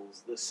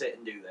 arseholes that sit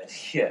and do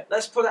this. Yeah.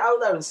 Let's put it out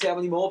there and see how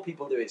many more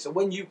people do it. So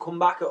when you come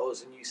back at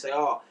us and you say,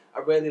 oh, I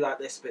really like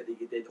this bit that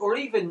you did, or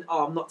even,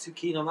 oh, I'm not too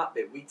keen on that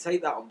bit, we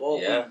take that on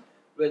board. Yeah.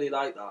 We really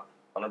like that.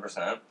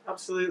 100%.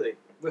 Absolutely.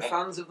 We're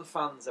fans of the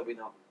fans, are we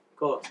not? Of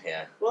course.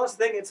 Yeah. Well, that's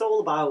the thing. It's all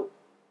about,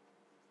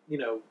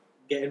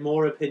 getting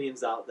more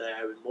opinions out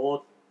there and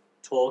more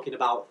talking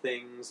about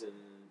things and.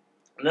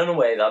 And in a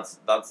way, that's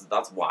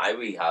why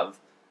we have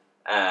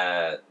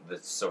the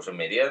social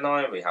media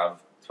now. We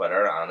have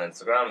Twitter and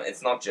Instagram.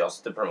 It's not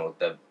just to promote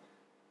the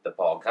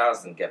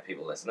podcast and get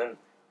people listening.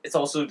 It's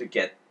also to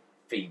get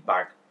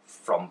feedback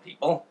from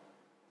people.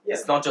 Yeah.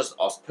 It's not just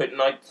us putting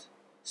out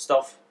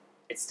stuff.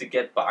 It's to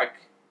get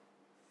back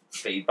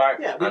feedback.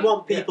 Yeah, we And-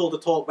 want people to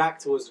talk back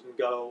to us and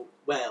go,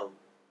 well,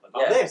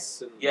 about Yeah.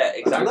 this. And Yeah,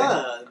 exactly.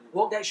 blah, and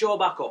What gets your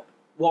back up?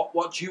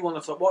 What do you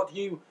want to talk? What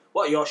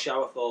are your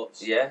shower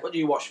thoughts? Yeah. What do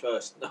you wash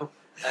first? No.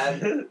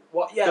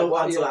 What? Yeah. Don't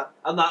What are answer your- that.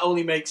 And that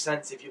only makes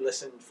sense if you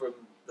listened from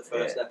the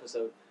first Yeah.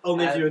 episode.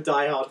 Only if you're a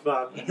diehard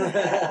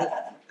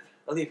fan.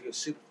 Only if you're a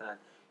super fan.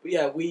 But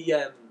yeah,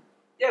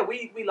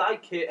 we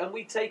like it and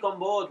we take on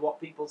board what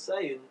people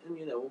say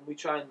and we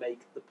try and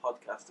make the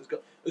podcast as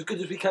good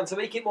as we can to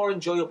make it more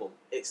enjoyable.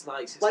 It's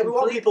nice. It's Like, we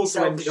want completely people to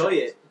selfish. enjoy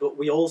it, but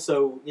we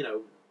also,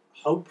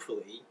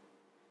 hopefully,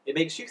 it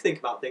makes you think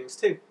about things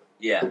too.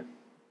 Yeah.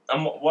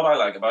 And what I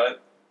like about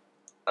it,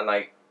 and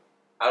like,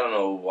 I don't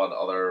know what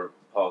other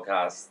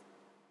podcast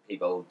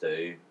people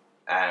do,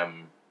 but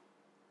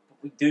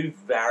we do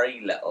very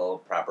little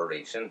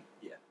preparation.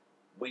 Yeah.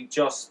 We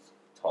just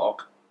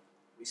talk.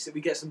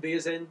 We get some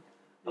beers in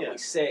and Yeah. we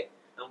sit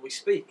and we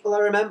speak. Well, I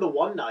remember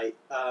one night,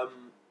 I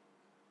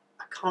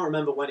can't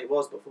remember when it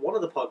was, but for one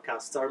of the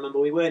podcasts, I remember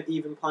we weren't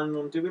even planning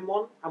on doing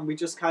one, and we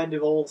just kind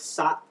of all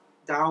sat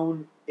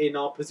down in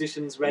our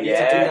positions ready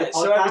Yeah. to do the podcast.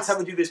 So every time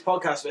we do this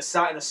podcast, we're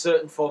sat in a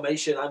certain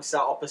formation. I'm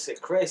sat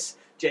opposite Chris.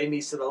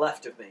 Jamie's to the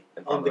left of me.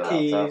 on the laptop.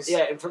 keys.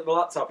 Yeah, in front of the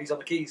laptop, he's on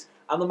the keys.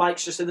 And the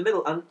mic's just in the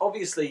middle. And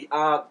obviously,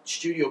 our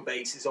studio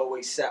base is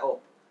always set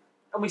up.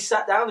 And we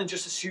sat down and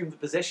just assumed the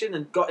position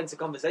and got into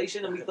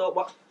conversation. And we thought,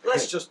 well,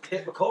 let's just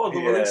hit record.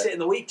 We'll release it in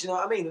the week. Do you know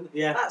what I mean? And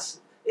Yeah.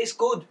 it's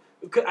good.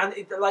 And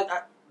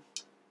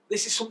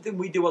this is something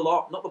we do a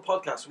lot. Not the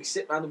podcast. We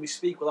sit down and we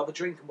speak. We'll have a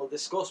drink and we'll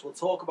discuss. We'll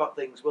talk about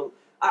things.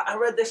 I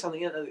read this on the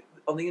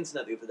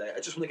internet the other day. I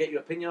just want to get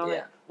your opinion on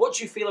it. What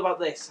do you feel about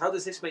this? How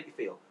does this make you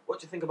feel? What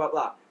do you think about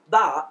that?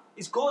 That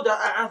is good.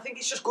 I think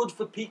it's just good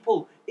for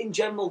people in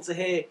general to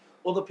hear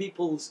other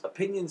people's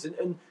opinions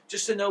and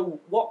just to know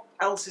what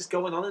else is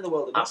going on in the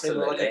world. I'm not saying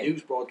we're like a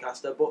news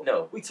broadcaster,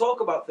 but we talk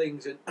about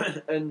things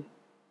and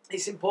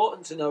it's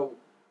important to know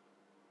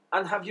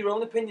and have your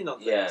own opinion on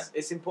things. Yeah.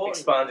 It's important.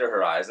 Expand your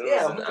horizons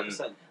Yeah,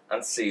 100%.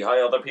 and see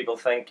how other people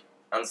think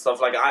and stuff.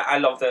 Like, I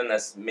love doing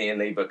this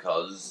mainly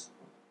because...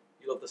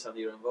 You love the sound of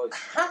your own voice.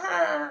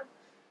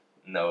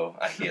 No,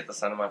 I hate the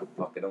sound of my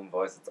fucking own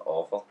voice. It's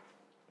awful.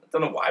 I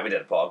don't know why we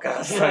did a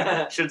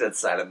podcast. Should have did a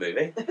silent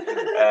movie.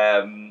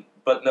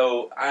 But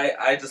no,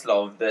 I just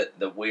love that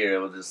we're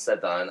able to just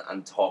sit down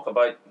and talk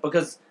about,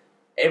 because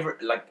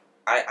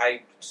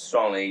I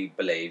strongly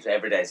believe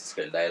every day is a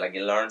school day. Like,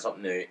 you learn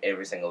something new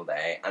every single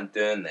day, and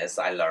doing this,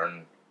 I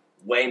learn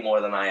way more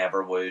than I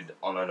ever would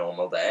on a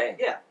normal day.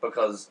 Yeah.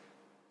 Because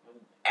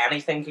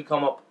anything could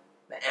come up,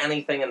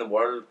 anything in the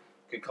world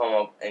could come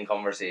up in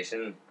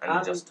conversation, and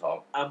you just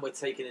talk. And we're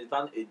taking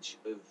advantage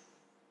of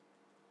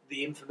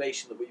the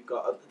information that we've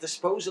got at the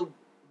disposal.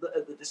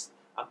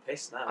 I'm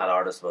pissed now. At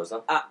our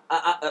disposal. But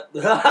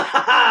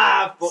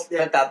yeah, Put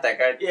that dick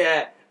out.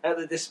 yeah, at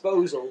the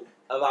disposal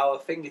of our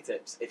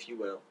fingertips, if you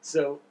will.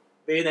 So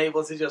being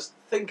able to just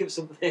think of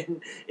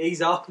something.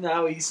 He's off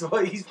now. He's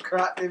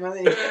cracked him,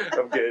 hasn't he?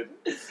 I'm good.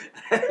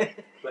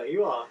 There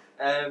you are.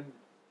 Laughing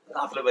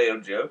at my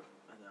own joke.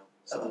 I know.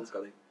 Someone's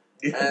got him.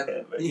 Yeah.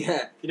 Yeah.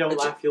 If you don't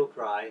It's laugh, you'll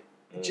cry.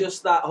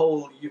 Just that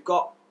whole, you've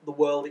got the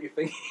world at your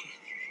fingertips.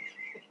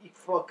 You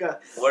fucker.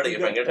 What are your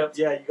fingertips?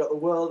 Yeah, you got the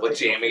world. What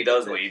at your Jamie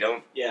does, fingertips. we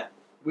don't. Yeah,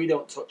 we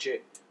don't touch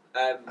it.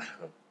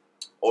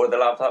 Or the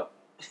laptop.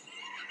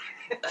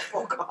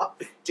 Fuck off.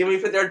 Jamie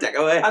put their dick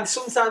away. And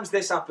sometimes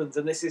this happens,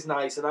 and this is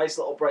nice, a nice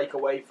little break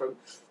away from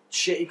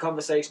shitty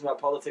conversation about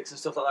politics and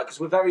stuff like that, because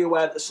we're very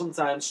aware that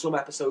sometimes some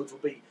episodes will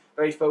be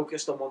very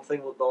focused on one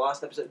thing. The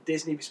last episode,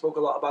 Disney, we spoke a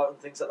lot about, and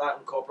things like that,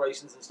 and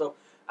corporations and stuff.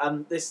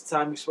 And this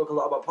time we spoke a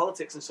lot about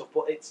politics and stuff,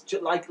 but it's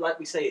just like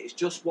we say, it's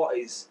just what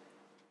is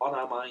on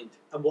our mind.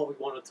 And what we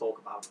want to talk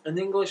about. An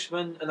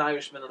Englishman, an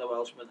Irishman, and a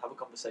Welshman have a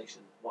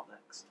conversation. What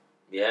next?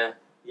 Yeah.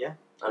 Yeah.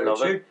 I Very love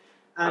true. it.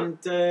 And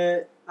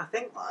I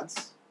think,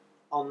 lads,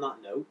 on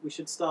that note, we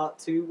should start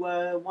to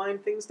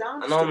wind things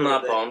down. And just a on little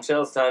that bit.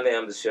 bombshell, it's time to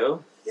end the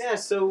show. Yeah,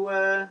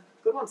 so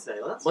good one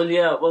today, lads. Well,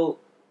 yeah,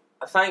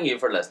 thank you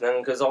for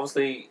listening, because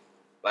obviously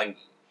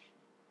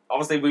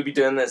we'd be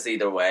doing this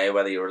either way,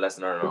 whether you were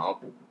listening or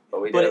not.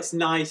 But we But do. it's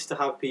nice to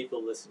have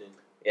people listening.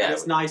 Yeah. And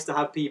it's nice to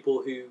have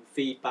people who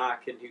feed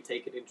back and who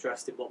take an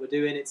interest in what we're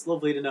doing. It's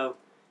lovely to know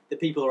that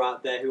people are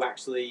out there who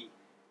actually...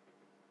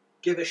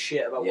 Give a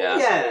shit about Yeah. what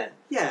we're saying.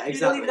 Yeah, exactly. You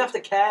don't even have to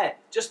care.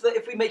 Just that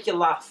if we make you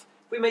laugh,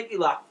 for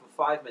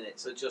 5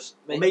 minutes, or just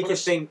make you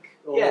us- think,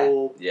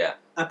 or Yeah.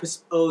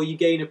 or you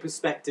gain a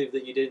perspective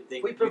that you didn't think.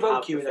 If we you'd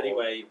provoke have you in before. any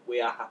way, we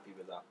are happy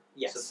with that.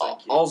 Yes. So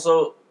thank you.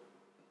 Also,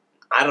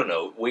 I don't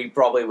know, we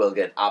probably will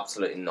get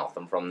absolutely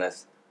nothing from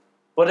this.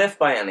 But if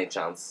by any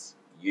chance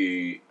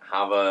you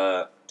have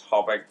a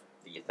topic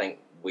that you think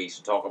we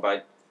should talk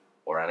about,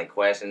 or any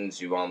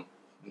questions you want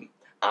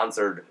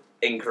answered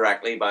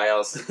incorrectly by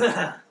us,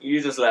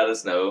 you just let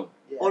us know.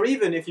 Or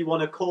even if you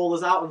want to call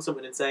us out on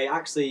something and say,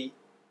 actually,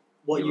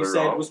 what You you were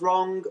said wrong. was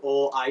wrong,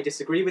 or I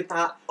disagree with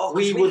that, Oh, 'cause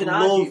we we would can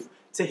love argue.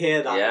 to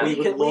hear that. Yeah. we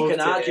would can love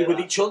to argue hear with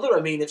that. each other.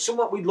 I mean,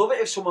 we'd love it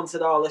if someone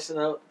said, "Oh, listen,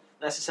 I don't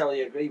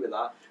necessarily agree with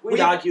that." We'd We-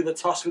 argue the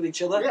toss with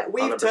each other. Yeah,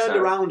 we've 100%. turned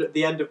around at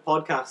the end of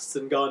podcasts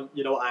and gone,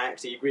 you know, I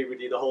actually agree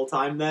with you the whole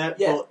time there,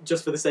 Yeah. but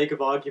just for the sake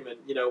of argument,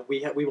 you know,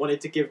 we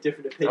wanted to give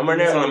different opinions. And we're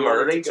nearly going to we wanted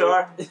murder to each go-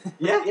 other.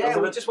 Yeah, Yeah,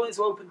 we we just wanted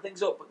to open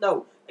things up. But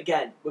no,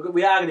 again,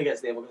 we are going to get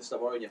to the end. We're going to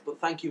stop worrying you. But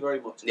thank you very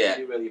much. Yeah.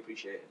 We do really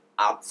appreciate it.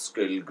 At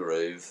School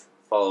Groove.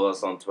 Follow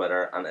us on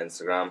Twitter and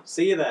Instagram.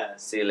 see you there.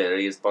 See you later,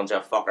 you bunch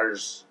of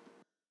fuckers.